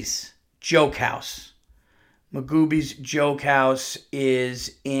Magooby's Joke House. Magooby's Joke House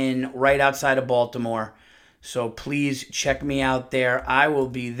is right outside of Baltimore. So please check me out there. I will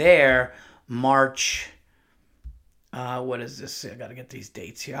be there March... what is this? I got to get these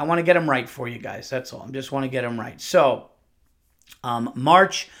dates here. I want to get them right for you guys. That's all. I just want to get them right. So,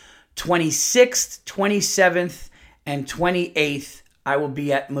 March 26th, 27th, and 28th, I will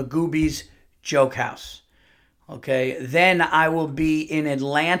be at Magooby's Joke House. Okay, then I will be in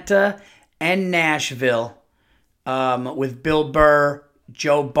Atlanta and Nashville with Bill Burr,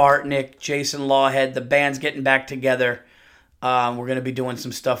 Joe Bartnick, Jason Lawhead. The band's getting back together. We're going to be doing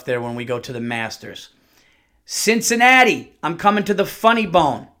some stuff there when we go to the Masters. Cincinnati, I'm coming to the Funny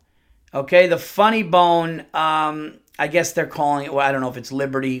Bone. Okay, the Funny Bone, I guess they're calling it, well, I don't know if it's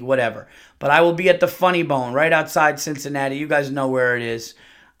Liberty, whatever. But I will be at the Funny Bone right outside Cincinnati. You guys know where it is.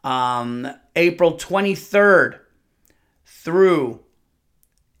 April 23rd through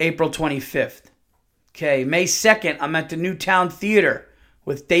April 25th. Okay, May 2nd, I'm at the Newtown Theater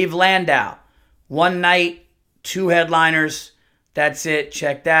with Dave Landau. 1 night, 2 headliners. That's it.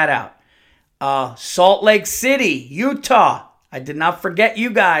 Check that out. Salt Lake City, Utah. I did not forget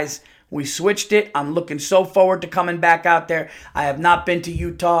you guys. We switched it. I'm looking so forward to coming back out there. I have not been to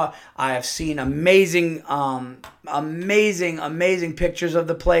Utah. I have seen amazing pictures of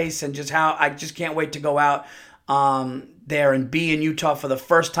the place and just how I just can't wait to go out there and be in Utah for the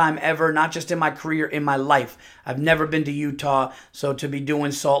first time ever, not just in my career, in my life. I've never been to Utah, so to be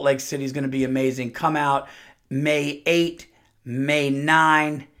doing Salt Lake City is going to be amazing. Come out May 8, May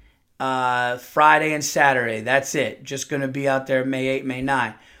 9, Friday and Saturday. That's it. Just going to be out there May 8, May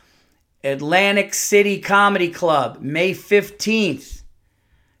 9. Atlantic City Comedy Club, May 15th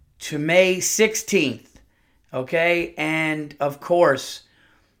to May 16th. Okay? And, of course,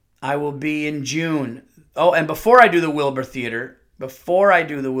 I will be in June. Oh, and before I do the Wilbur Theater,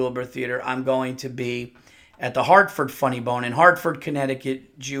 I'm going to be at the Hartford Funny Bone in Hartford,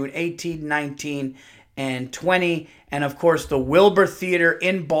 Connecticut, June 18, 19, and 20. And, of course, the Wilbur Theater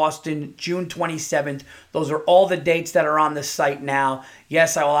in Boston, June 27th. Those are all the dates that are on the site now.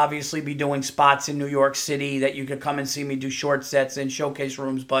 Yes, I will obviously be doing spots in New York City that you could come and see me do short sets in showcase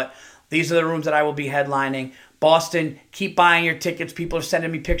rooms, but these are the rooms that I will be headlining. Boston, keep buying your tickets. People are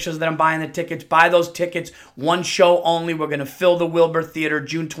sending me pictures that I'm buying the tickets. Buy those tickets. 1 show only. We're going to fill the Wilbur Theater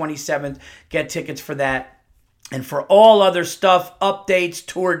June 27th. Get tickets for that. And for all other stuff, updates,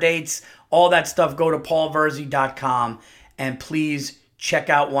 tour dates, all that stuff, go to paulverzi.com and please check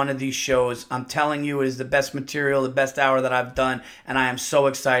out one of these shows. I'm telling you, it is the best material, the best hour that I've done, and I am so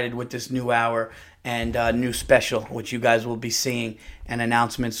excited with this new hour and new special, which you guys will be seeing, and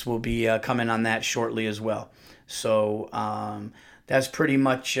announcements will be coming on that shortly as well. So that's pretty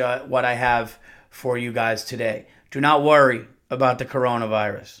much what I have for you guys today. Do not worry about the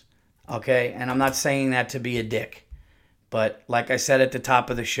coronavirus, okay? And I'm not saying that to be a dick, but like I said at the top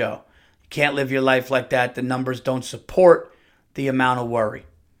of the show, you can't live your life like that. The numbers don't support the amount of worry,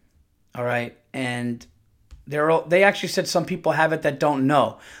 all right? And they actually said some people have it that don't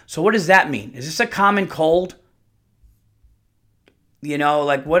know. So what does that mean? Is this a common cold? You know,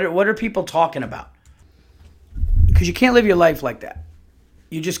 like what are people talking about? Because you can't live your life like that.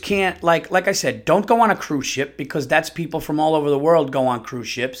 You just can't, like I said, don't go on a cruise ship, because that's people from all over the world go on cruise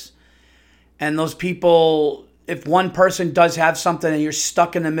ships. And those people, if one person does have something and you're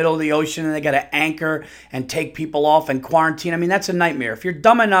stuck in the middle of the ocean and they got to anchor and take people off and quarantine, I mean, that's a nightmare. If you're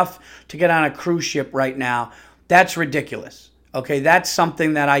dumb enough to get on a cruise ship right now, that's ridiculous. Okay, that's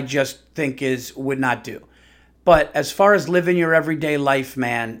something that I just think would not do. But as far as living your everyday life,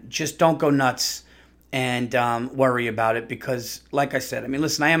 man, just don't go nuts and worry about it, because like I said, I mean,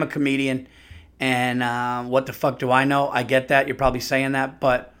 listen, I am a comedian, and what the fuck do I know? I get that. You're probably saying that,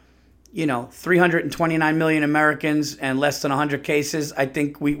 but 329 million Americans and less than 100 cases, I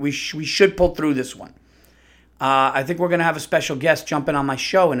think we should pull through this one. I think we're going to have a special guest jumping on my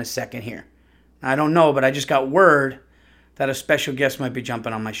show in a second here. I don't know, but I just got word that a special guest might be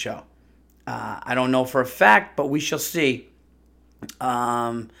jumping on my show. I don't know for a fact, but we shall see if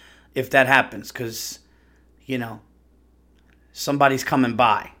that happens, because, somebody's coming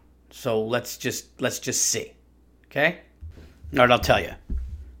by. So let's just see. Okay? All right, I'll tell you.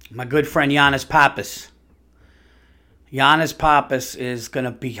 My good friend YANNIS PAPPAS. YANNIS PAPPAS is going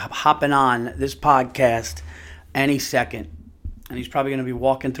to be hopping on this podcast any second. And he's probably going to be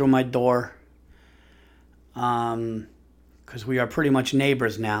walking through my door. Because we are pretty much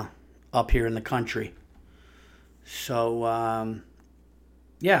neighbors now up here in the country. So,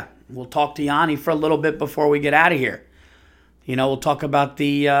 yeah, we'll talk to Yanni for a little bit before we get out of here. We'll talk about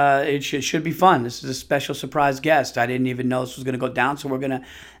it should be fun. This is a special surprise guest. I didn't even know this was going to go down, so we're going to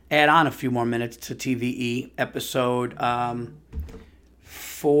add on a few more minutes to TVE episode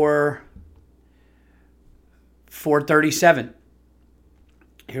 437.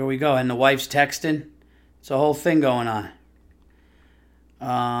 Here we go. And the wife's texting. It's a whole thing going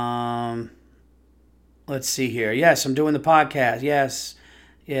on. Let's see here. Yes, I'm doing the podcast. Yes.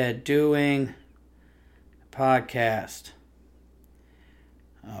 Yeah, doing podcast.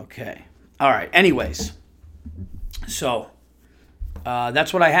 Okay. All right. Anyways. So,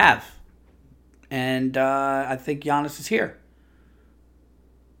 that's what I have. And I think Yannis is here.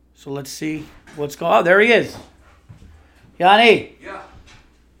 So let's see what's going on. Oh, there he is. Yanni. Yeah.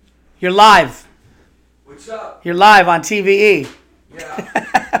 You're live. What's up? You're live on TVE.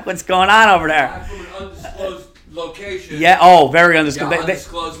 Yeah. What's going on over there? I'm from an undisclosed location. Yeah. Oh, very undisclosed. Yeah,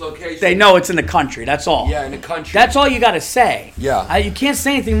 undisclosed location. They know it's in the country. That's all. Yeah, in the country. That's all you got to say. Yeah. You can't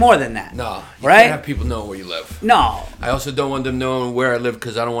say anything more than that. No. You right? can't have people know where you live. No. I also don't want them knowing where I live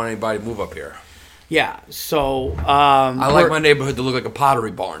because I don't want anybody to move up here. Yeah. So. I like my neighborhood to look like a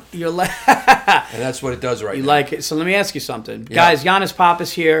pottery barn. You're like. And that's what it does right now. You like it. So let me ask you something. Yeah. Guys, YANNIS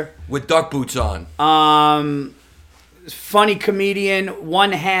PAPPAS here. With duck boots on. Funny comedian,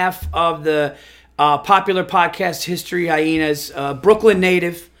 one half of the popular podcast History Hyenas, Brooklyn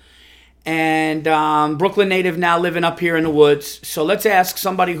native, and Brooklyn native now living up here in the woods. So let's ask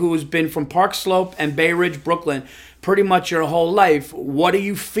somebody who has been from Park Slope and Bay Ridge, Brooklyn, pretty much your whole life. What are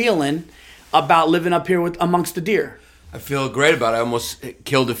you feeling about living up here amongst the deer? I feel great about it. I almost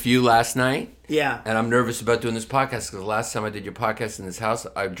killed a few last night. Yeah. And I'm nervous about doing this podcast because the last time I did your podcast in this house,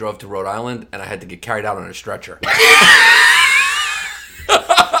 I drove to Rhode Island and I had to get carried out on a stretcher.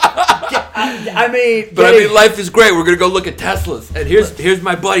 I mean, life is great. We're gonna go look at Teslas, and here's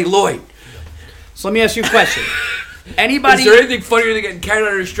my buddy Lloyd. So let me ask you a question. Anybody? Is there anything funnier than getting carried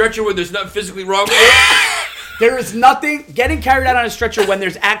out on a stretcher when there's nothing physically wrong with it? There is nothing. Getting carried out on a stretcher when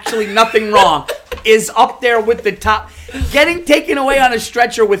there's actually nothing wrong is up there with the top. Getting taken away on a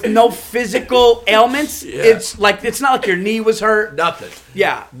stretcher with no physical ailments, yeah. It's not like your knee was hurt. Nothing.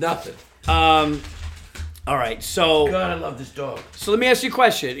 Yeah. Nothing. All right. So. God, I love this dog. So let me ask you a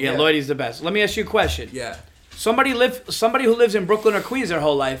question. Yeah, Lloydie's the best. Let me ask you a question. Yeah. Somebody who lives in Brooklyn or Queens their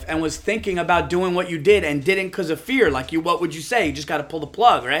whole life and was thinking about doing what you did and didn't because of fear, like you, what would you say? You just got to pull the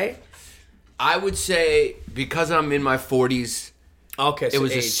plug, right? I would say because I'm in my 40s, okay, so it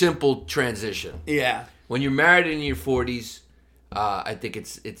was age. a simple transition. Yeah. When you're married in your 40s, I think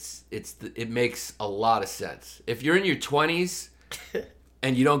it makes a lot of sense. If you're in your 20s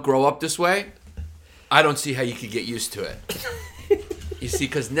and you don't grow up this way, I don't see how you could get used to it. You see,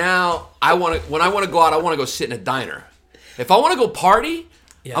 because now when I want to go out, I want to go sit in a diner. If I want to go party,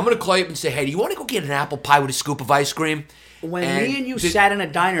 I'm going to call you up and say, hey, do you want to go get an apple pie with a scoop of ice cream? When me and you sat in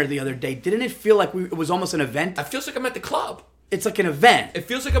a diner the other day, didn't it feel like it was almost an event? It feels like I'm at the club. It's like an event. It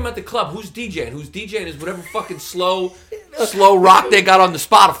feels like I'm at the club. Who's DJing? Who's DJing is whatever fucking slow rock they got on the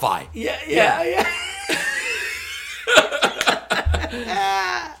Spotify. Yeah.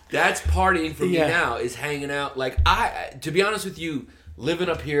 That's partying for me now, is hanging out. Like, to be honest with you, living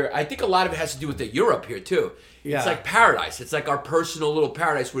up here, I think a lot of it has to do with that you're up here, too. Yeah. It's like paradise. It's like our personal little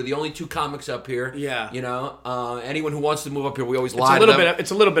paradise. We're the only two comics up here. Yeah. You know, anyone who wants to move up here, we always lie to them. It's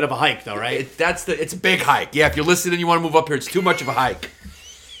a little bit of a hike, though, right? It's a big hike. Yeah, if you're listening and you want to move up here, it's too much of a hike.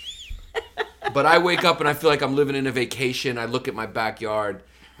 But I wake up and I feel like I'm living in a vacation. I look at my backyard.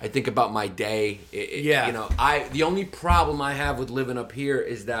 I think about my day. You know, the only problem I have with living up here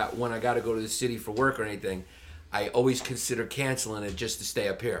is that when I got to go to the city for work or anything, I always consider canceling it just to stay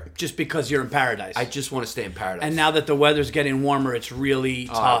up here. Just because you're in paradise. I just want to stay in paradise. And now that the weather's getting warmer, it's really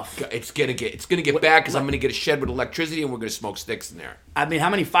tough. It's gonna get bad because I'm gonna get a shed with electricity and we're gonna smoke sticks in there. I mean, how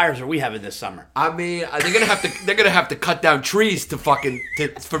many fires are we having this summer? I mean, they're gonna have to cut down trees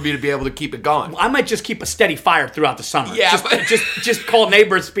for me to be able to keep it going. I might just keep a steady fire throughout the summer. Yeah, just call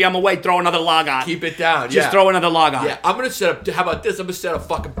neighbors, be on my way, throw another log on. Keep it down. Just throw another log on. Yeah, I'm gonna set up. How about this? I'm gonna set up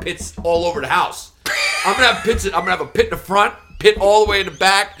fucking pits all over the house. I'm gonna have pits. I'm gonna have a pit in the front, pit all the way in the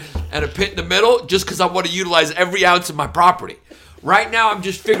back, and a pit in the middle, just because I want to utilize every ounce of my property. Right now, I'm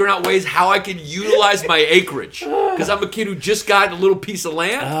just figuring out ways how I can utilize my acreage, because I'm a kid who just got a little piece of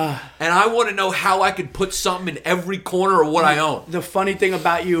land, and I want to know how I could put something in every corner of what I own. The funny thing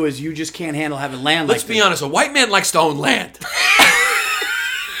about you is you just can't handle having land. Let's be honest. A white man likes to own land.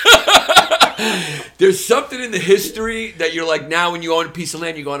 There's something in the history that you're like, now when you own a piece of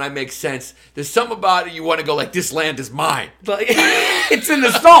land, you're going, I make sense. There's something about it you want to go like, this land is mine. But it's in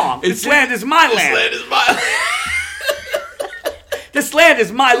the song. This land is my land. This land is my land. This land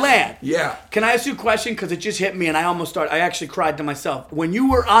is my land. Yeah. Can I ask you a question? Because it just hit me and I actually cried to myself. When you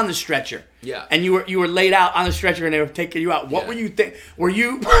were on the stretcher, and you were laid out on the stretcher and they were taking you out, what were you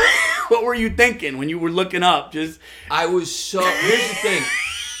what were you thinking when you were looking up? Here's the thing.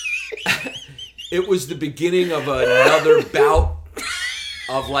 It was the beginning of another bout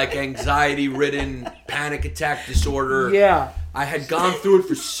of like anxiety-ridden panic attack disorder. Yeah. I had gone through it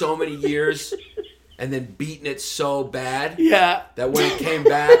for so many years and then beaten it so bad that when it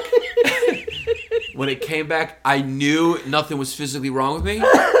came back, I knew nothing was physically wrong with me,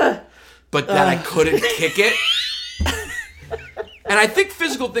 but that I couldn't kick it. And I think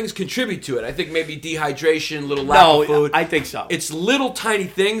physical things contribute to it. I think maybe dehydration, little lack of food. I think so. It's little tiny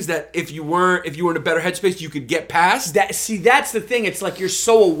things that if you were in a better headspace, you could get past. That's the thing. It's like you're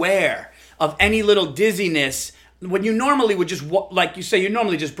so aware of any little dizziness when you normally would just, like you say, you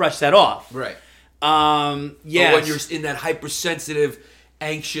normally just brush that off. Right. Yes. But when you're in that hypersensitive,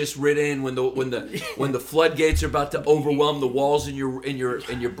 anxious-ridden, when the floodgates are about to overwhelm the walls in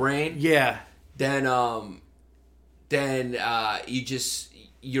your brain. Yeah. Then I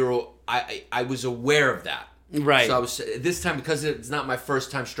was aware of that. Right. So I was, this time, because it's not my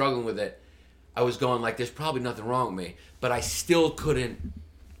first time struggling with it, I was going like, there's probably nothing wrong with me, but I still couldn't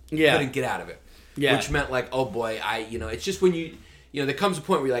get out of it. Yeah. Which meant like, oh boy, it's just when there comes a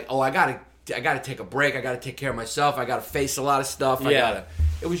point where you're like, oh, I gotta take a break, I gotta take care of myself, I gotta face a lot of stuff,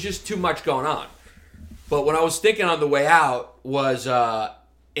 it was just too much going on. But what I was thinking on the way out was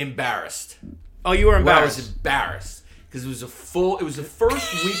embarrassed. Oh, you were embarrassed? I was embarrassed because it was the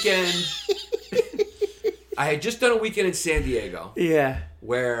first weekend. I had just done a weekend in San Diego. Yeah.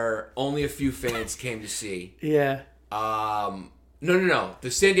 Where only a few fans came to see. Yeah. No.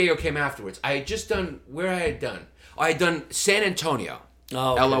 The San Diego came afterwards. I had just done I had done San Antonio.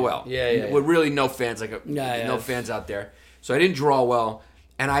 Oh, okay. LOL. Yeah. With really no fans, no fans out there. So I didn't draw well.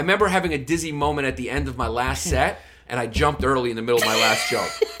 And I remember having a dizzy moment at the end of my last set, and I jumped early in the middle of my last joke.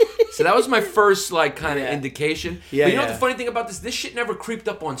 So that was my first kind of indication. Yeah, but you know what the funny thing about this shit never creeped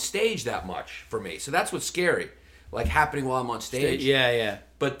up on stage that much for me. So that's what's scary, happening while I'm on stage. Yeah.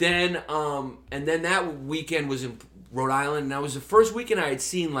 But then, and then that weekend was in Rhode Island, and that was the first weekend I had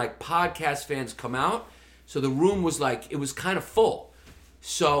seen podcast fans come out. So the room was it was kind of full.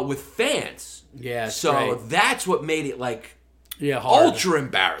 So with fans. Yeah. So right. That's what made it harder. Ultra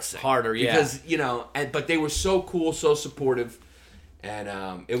embarrassing. Harder, yeah. Because but they were so cool, so supportive.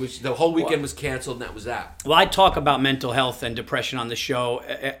 And it was the whole weekend was canceled, and that was that. Well, I talk about mental health and depression on the show,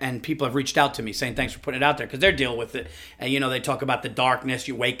 and people have reached out to me saying thanks for putting it out there because they're dealing with it. And they talk about the darkness.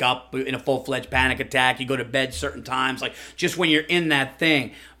 You wake up in a full-fledged panic attack. You go to bed certain times, just when you're in that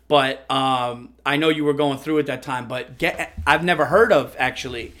thing. But I know you were going through it that time. But I've never heard of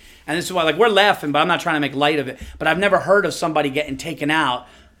actually, and this is why we're laughing, but I'm not trying to make light of it. But I've never heard of somebody getting taken out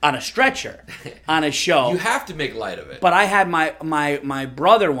on a stretcher on a show. You have to make light of it. But I had my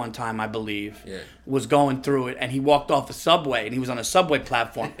brother one time, I believe, was going through it, and he walked off a subway, and he was on a subway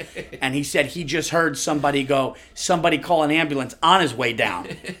platform, and he said he just heard somebody call an ambulance on his way down.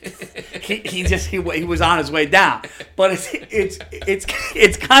 he was on his way down. But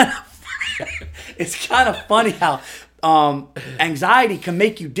it's kind of funny how anxiety can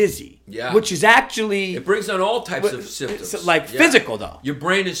make you dizzy. Yeah. Which is actually... It brings on all types of symptoms. Physical, though. Your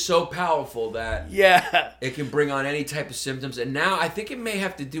brain is so powerful that it can bring on any type of symptoms. And now I think it may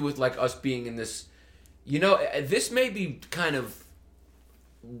have to do with us being in this... this may be kind of,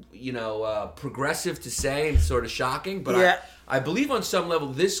 progressive to say and sort of shocking. But I believe on some level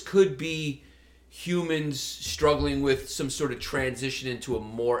this could be humans struggling with some sort of transition into a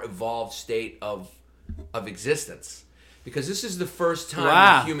more evolved state of of existence, because this is the first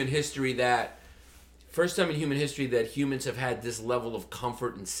time in human history that humans have had this level of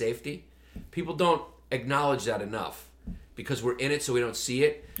comfort and safety. People don't acknowledge that enough because we're in it, so we don't see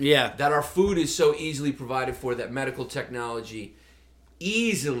it. Yeah. That our food is so easily provided for, that medical technology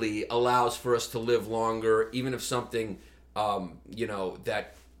easily allows for us to live longer, even if something,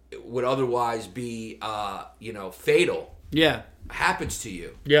 that would otherwise be, fatal. Yeah. Happens to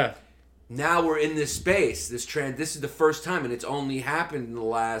you. Yeah. Now we're in this space, this is the first time, and it's only happened in the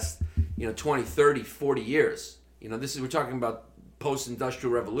last, 20, 30, 40 years. We're talking about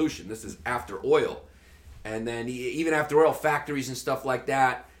post-industrial revolution. This is after oil. And then even after oil, factories and stuff like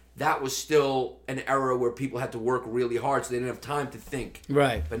that, that was still an era where people had to work really hard, so they didn't have time to think.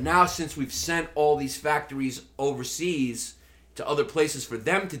 Right. But now, since we've sent all these factories overseas to other places for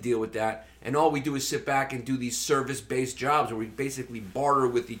them to deal with that, and all we do is sit back and do these service-based jobs where we basically barter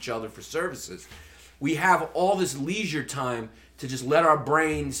with each other for services, we have all this leisure time to just let our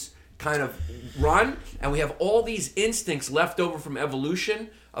brains kind of run, and we have all these instincts left over from evolution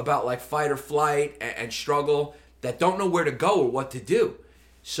about like fight or flight and struggle that don't know where to go or what to do.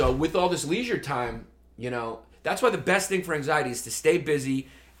 So with all this leisure time, that's why the best thing for anxiety is to stay busy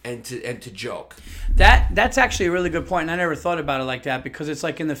and to joke. That's actually a really good point, and I never thought about it like that, because it's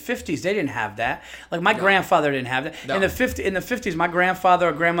like in the 50s they didn't have that. Like my grandfather didn't have that. No. In the 50s, my grandfather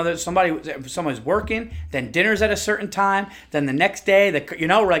or grandmother, someone's working, then dinner's at a certain time, then the next day,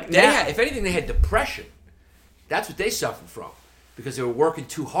 if anything, they had depression. That's what they suffered from, because they were working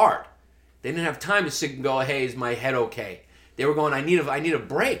too hard. They didn't have time to sit and go, "Hey, is my head okay?" They were going, "I need a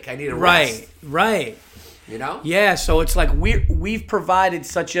break. I need a rest." Right. Yeah, so it's like we've provided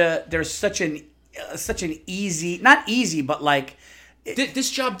such an easy, not easy, but like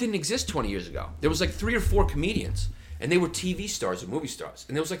this job didn't exist 20 years ago. There was like 3 or 4 comedians, and they were TV stars and movie stars,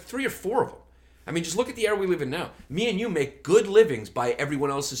 and there was like 3 or 4 of them. I mean, just look at the era we live in now. Me and you make good livings by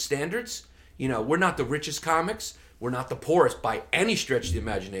everyone else's standards. We're not the richest comics. We're not the poorest by any stretch of the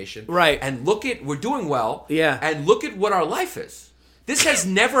imagination. Right. And we're doing well. Yeah. And look at what our life is. This has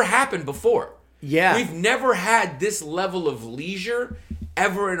never happened before. Yeah. We've never had this level of leisure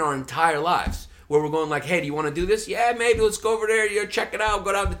ever in our entire lives, where we're going like, "Hey, do you want to do this? Yeah, maybe. Let's go over there, check it out,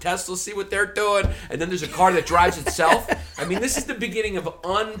 go down to Tesla, see what they're doing." And then there's a car that drives itself. I mean, this is the beginning of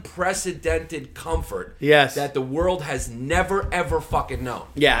unprecedented comfort. Yes. That the world has never, ever fucking known.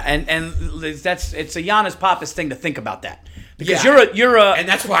 Yeah, and it's a YANNIS PAPPAS thing to think about that. Because Yeah. you're a And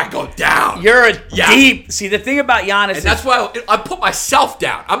that's why I go down. You're a deep. See, the thing about YANNIS And that's why I put myself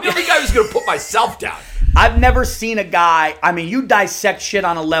down. I'm the only guy who's going to put myself down. I've never seen a guy. I mean, you dissect shit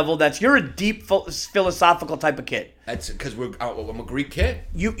on a level you're a deep philosophical type of kid. That's because I'm a Greek kid.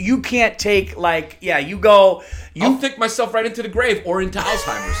 You can't take you go. I'll think myself right into the grave or into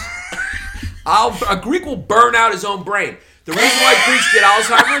Alzheimer's. A Greek will burn out his own brain. The reason why Greeks get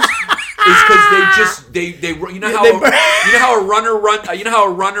Alzheimer's is because how a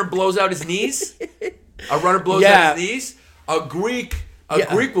runner blows out his knees. A runner blows out his knees. A Greek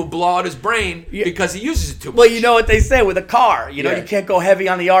will blow out his brain because he uses it too much. Well, you know what they say with a car. You can't go heavy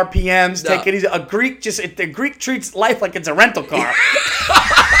on the RPMs. Take it easy. The Greek treats life like it's a rental car.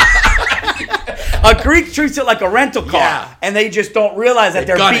 A Greek treats it like a rental car, and they just don't realize that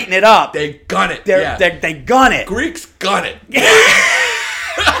they're beating it up. They gun it. They gun it. Greeks gun it.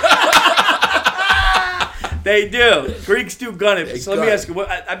 They do. Greeks do gun it. So let me ask you.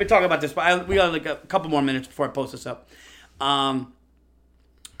 I've been talking about this, but we got like a couple more minutes before I post this up. I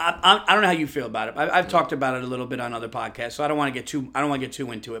don't know how you feel about it. I've talked about it a little bit on other podcasts, so I don't want to get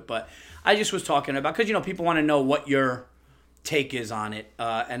too into it. But I just was talking about, because people want to know what your take is on it.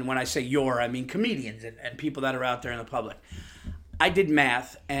 And when I say I mean comedians and people that are out there in the public. I did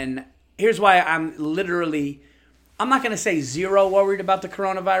math, and here's why I'm not going to say zero worried about the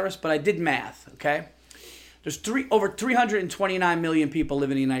coronavirus, but I did math. Okay, there's over 329 million people live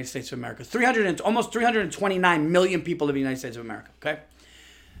in the United States of America. Almost 329 million people live in the United States of America. Okay.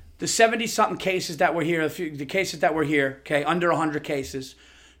 The 70-something cases that were here, okay, under 100 cases.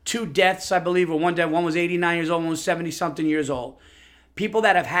 2 deaths, I believe, or 1 death. One was 89 years old, one was 70-something years old. People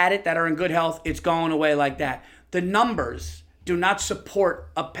that have had it, that are in good health, it's going away like that. The numbers do not support,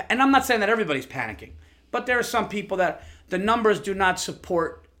 and I'm not saying that everybody's panicking, but there are some people that the numbers do not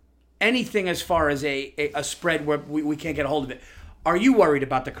support anything as far as a spread where we can't get a hold of it. Are you worried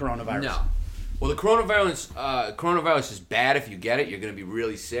about the coronavirus? No. Well, the coronavirus is bad if you get it. You're going to be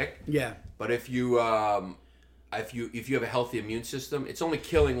really sick. Yeah. But if you if you have a healthy immune system, it's only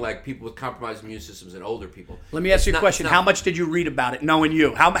killing like people with compromised immune systems and older people. Let me ask you a question. How much did you read about it, knowing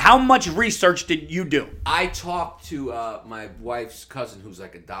you? How much research did you do? I talked to my wife's cousin, who's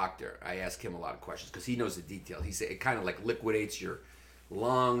like a doctor. I asked him a lot of questions because he knows the detail. He said it kind of like liquidates your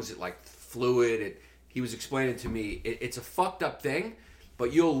lungs, it like fluid. He was explaining to me it's a fucked up thing,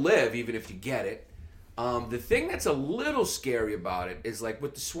 but you'll live even if you get it. The thing that's a little scary about it is like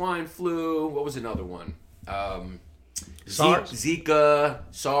with the swine flu. What was another one? SARS? Zika,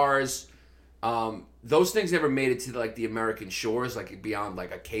 SARS. Those things never made it to like the American shores, like beyond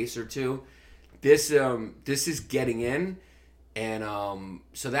like a case or two. This is getting in, and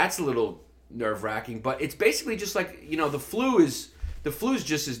so that's a little nerve-wracking. But it's basically just like, you know, the flu is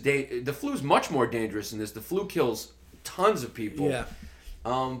just as the flu is much more dangerous than this. The flu kills tons of people. Yeah.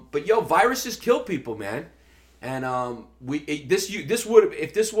 But viruses kill people, man. And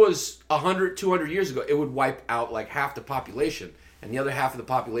if this was 100, 200 years ago, it would wipe out like half the population, and the other half of the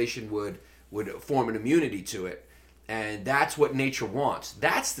population would form an immunity to it. And that's what nature wants.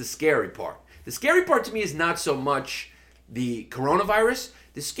 That's the scary part. The scary part to me is not so much the coronavirus.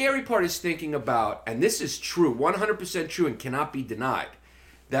 The scary part is thinking about, and this is true, 100% true and cannot be denied,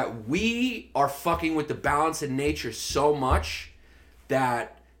 that we are fucking with the balance in nature so much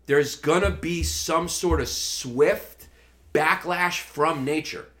that there's gonna be some sort of swift backlash from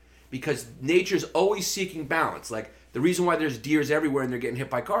nature, because nature's always seeking balance. Like the reason why there's deers everywhere and they're getting hit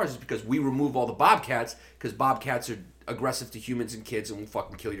by cars is because we remove all the bobcats, because bobcats are aggressive to humans and kids and will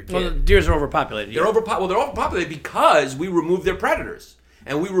fucking kill your kid. Well, the deers are overpopulated. They're overpopulated because we remove their predators,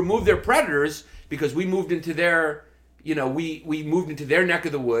 and we remove their predators because we moved into their. You know, we moved into their neck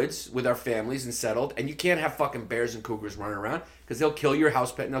of the woods with our families and settled, and you can't have fucking bears and cougars running around because they'll kill your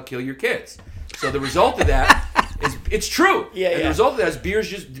house pet and they'll kill your kids. So the result of that is, it's true. Yeah. The result of that is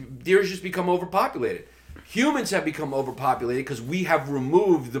deers just become overpopulated. Humans have become overpopulated because we have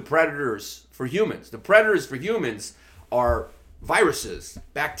removed the predators for humans. The predators for humans are viruses,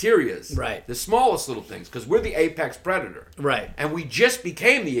 bacterias, right? The smallest little things, because we're the apex predator, right? And we just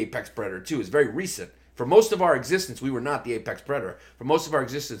became the apex predator too. It's very recent. For most of our existence, we were not the apex predator. For most of our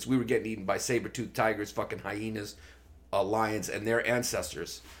existence, we were getting eaten by saber-toothed tigers, fucking hyenas, lions, and their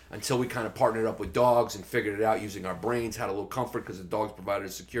ancestors, until we kind of partnered up with dogs and figured it out using our brains, had a little comfort because the dogs provided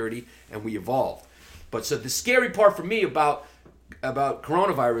us security, and we evolved. But so the scary part for me about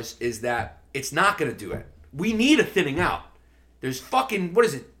coronavirus is that it's not going to do it. We need a thinning out. There's fucking, what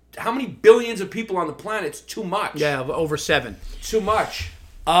is it? How many billions of people on the planet? It's too much. Yeah, over 7. Too much.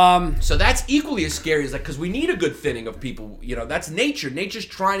 So that's equally as scary as like, because we need a good thinning of people. You know, that's nature. Nature's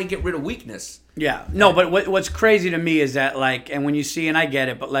trying to get rid of weakness. Yeah. No, but what's crazy to me is that, like, and when you see, and I get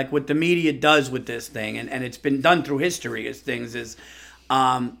it, but like what the media does with this thing, and it's been done through history as things is,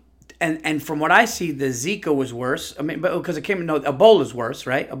 and from what I see, the Zika was worse. I mean, but because Ebola's worse,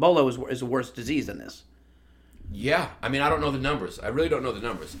 right? Ebola is a worse disease than this. Yeah, I mean, I don't know the numbers. I really don't know the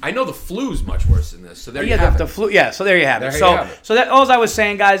numbers. I know the flu's much worse than this. So there you have it. The flu. Yeah, so there you have it. So that all I was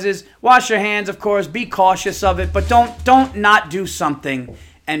saying, guys, is wash your hands, of course. Be cautious of it, but don't not do something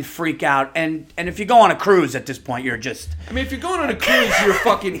and freak out. And if you go on a cruise at this point, you're just. I mean, if you're going on a cruise, you're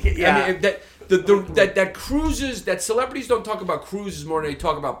fucking. Yeah. I mean, that cruises, that celebrities don't talk about cruises more than they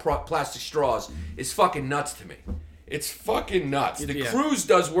talk about plastic straws is fucking nuts to me. It's fucking nuts. The cruise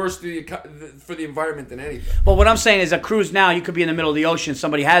does worse for the environment than anything. But what I'm saying is a cruise now, you could be in the middle of the ocean,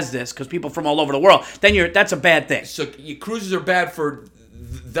 somebody has this, because people from all over the world, then that's a bad thing. So cruises are bad for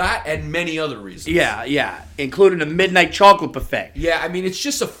that and many other reasons. Yeah, including the midnight chocolate buffet. Yeah, I mean, it's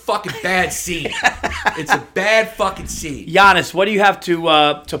just a fucking bad scene. It's a bad fucking scene. Yannis, what do you have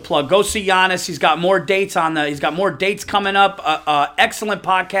to plug? Go see Yannis. He's got more dates he's got more dates coming up. Excellent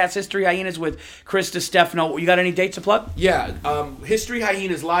podcast, History Hyenas with Chris DiStefano. You got any dates to plug? Yeah, History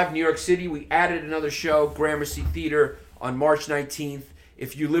Hyenas live in New York City. We added another show, Gramercy Theater, on March 19th.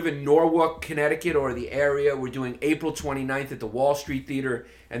 If you live in Norwalk, Connecticut, or the area, we're doing April 29th at the Wall Street Theater.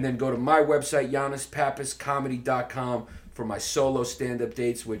 And then go to my website, YANNISPAPPASComedy.com, for my solo stand-up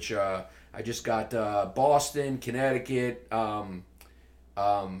dates, which I just got Boston, Connecticut, and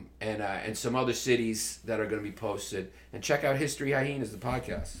some other cities that are going to be posted. And check out History Hyenas, the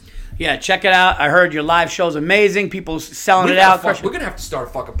podcast. Yeah, check it out. I heard your live show's amazing. People selling it out. We're going to have to start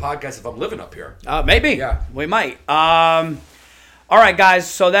a fucking podcast if I'm living up here. Maybe. Yeah. We might. All right, guys.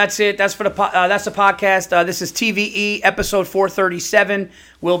 So that's it. That's the podcast. This is TVE episode 437.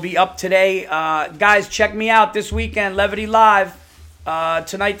 Will be up today. Guys, check me out this weekend. Levity Live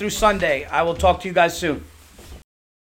tonight through Sunday. I will talk to you guys soon.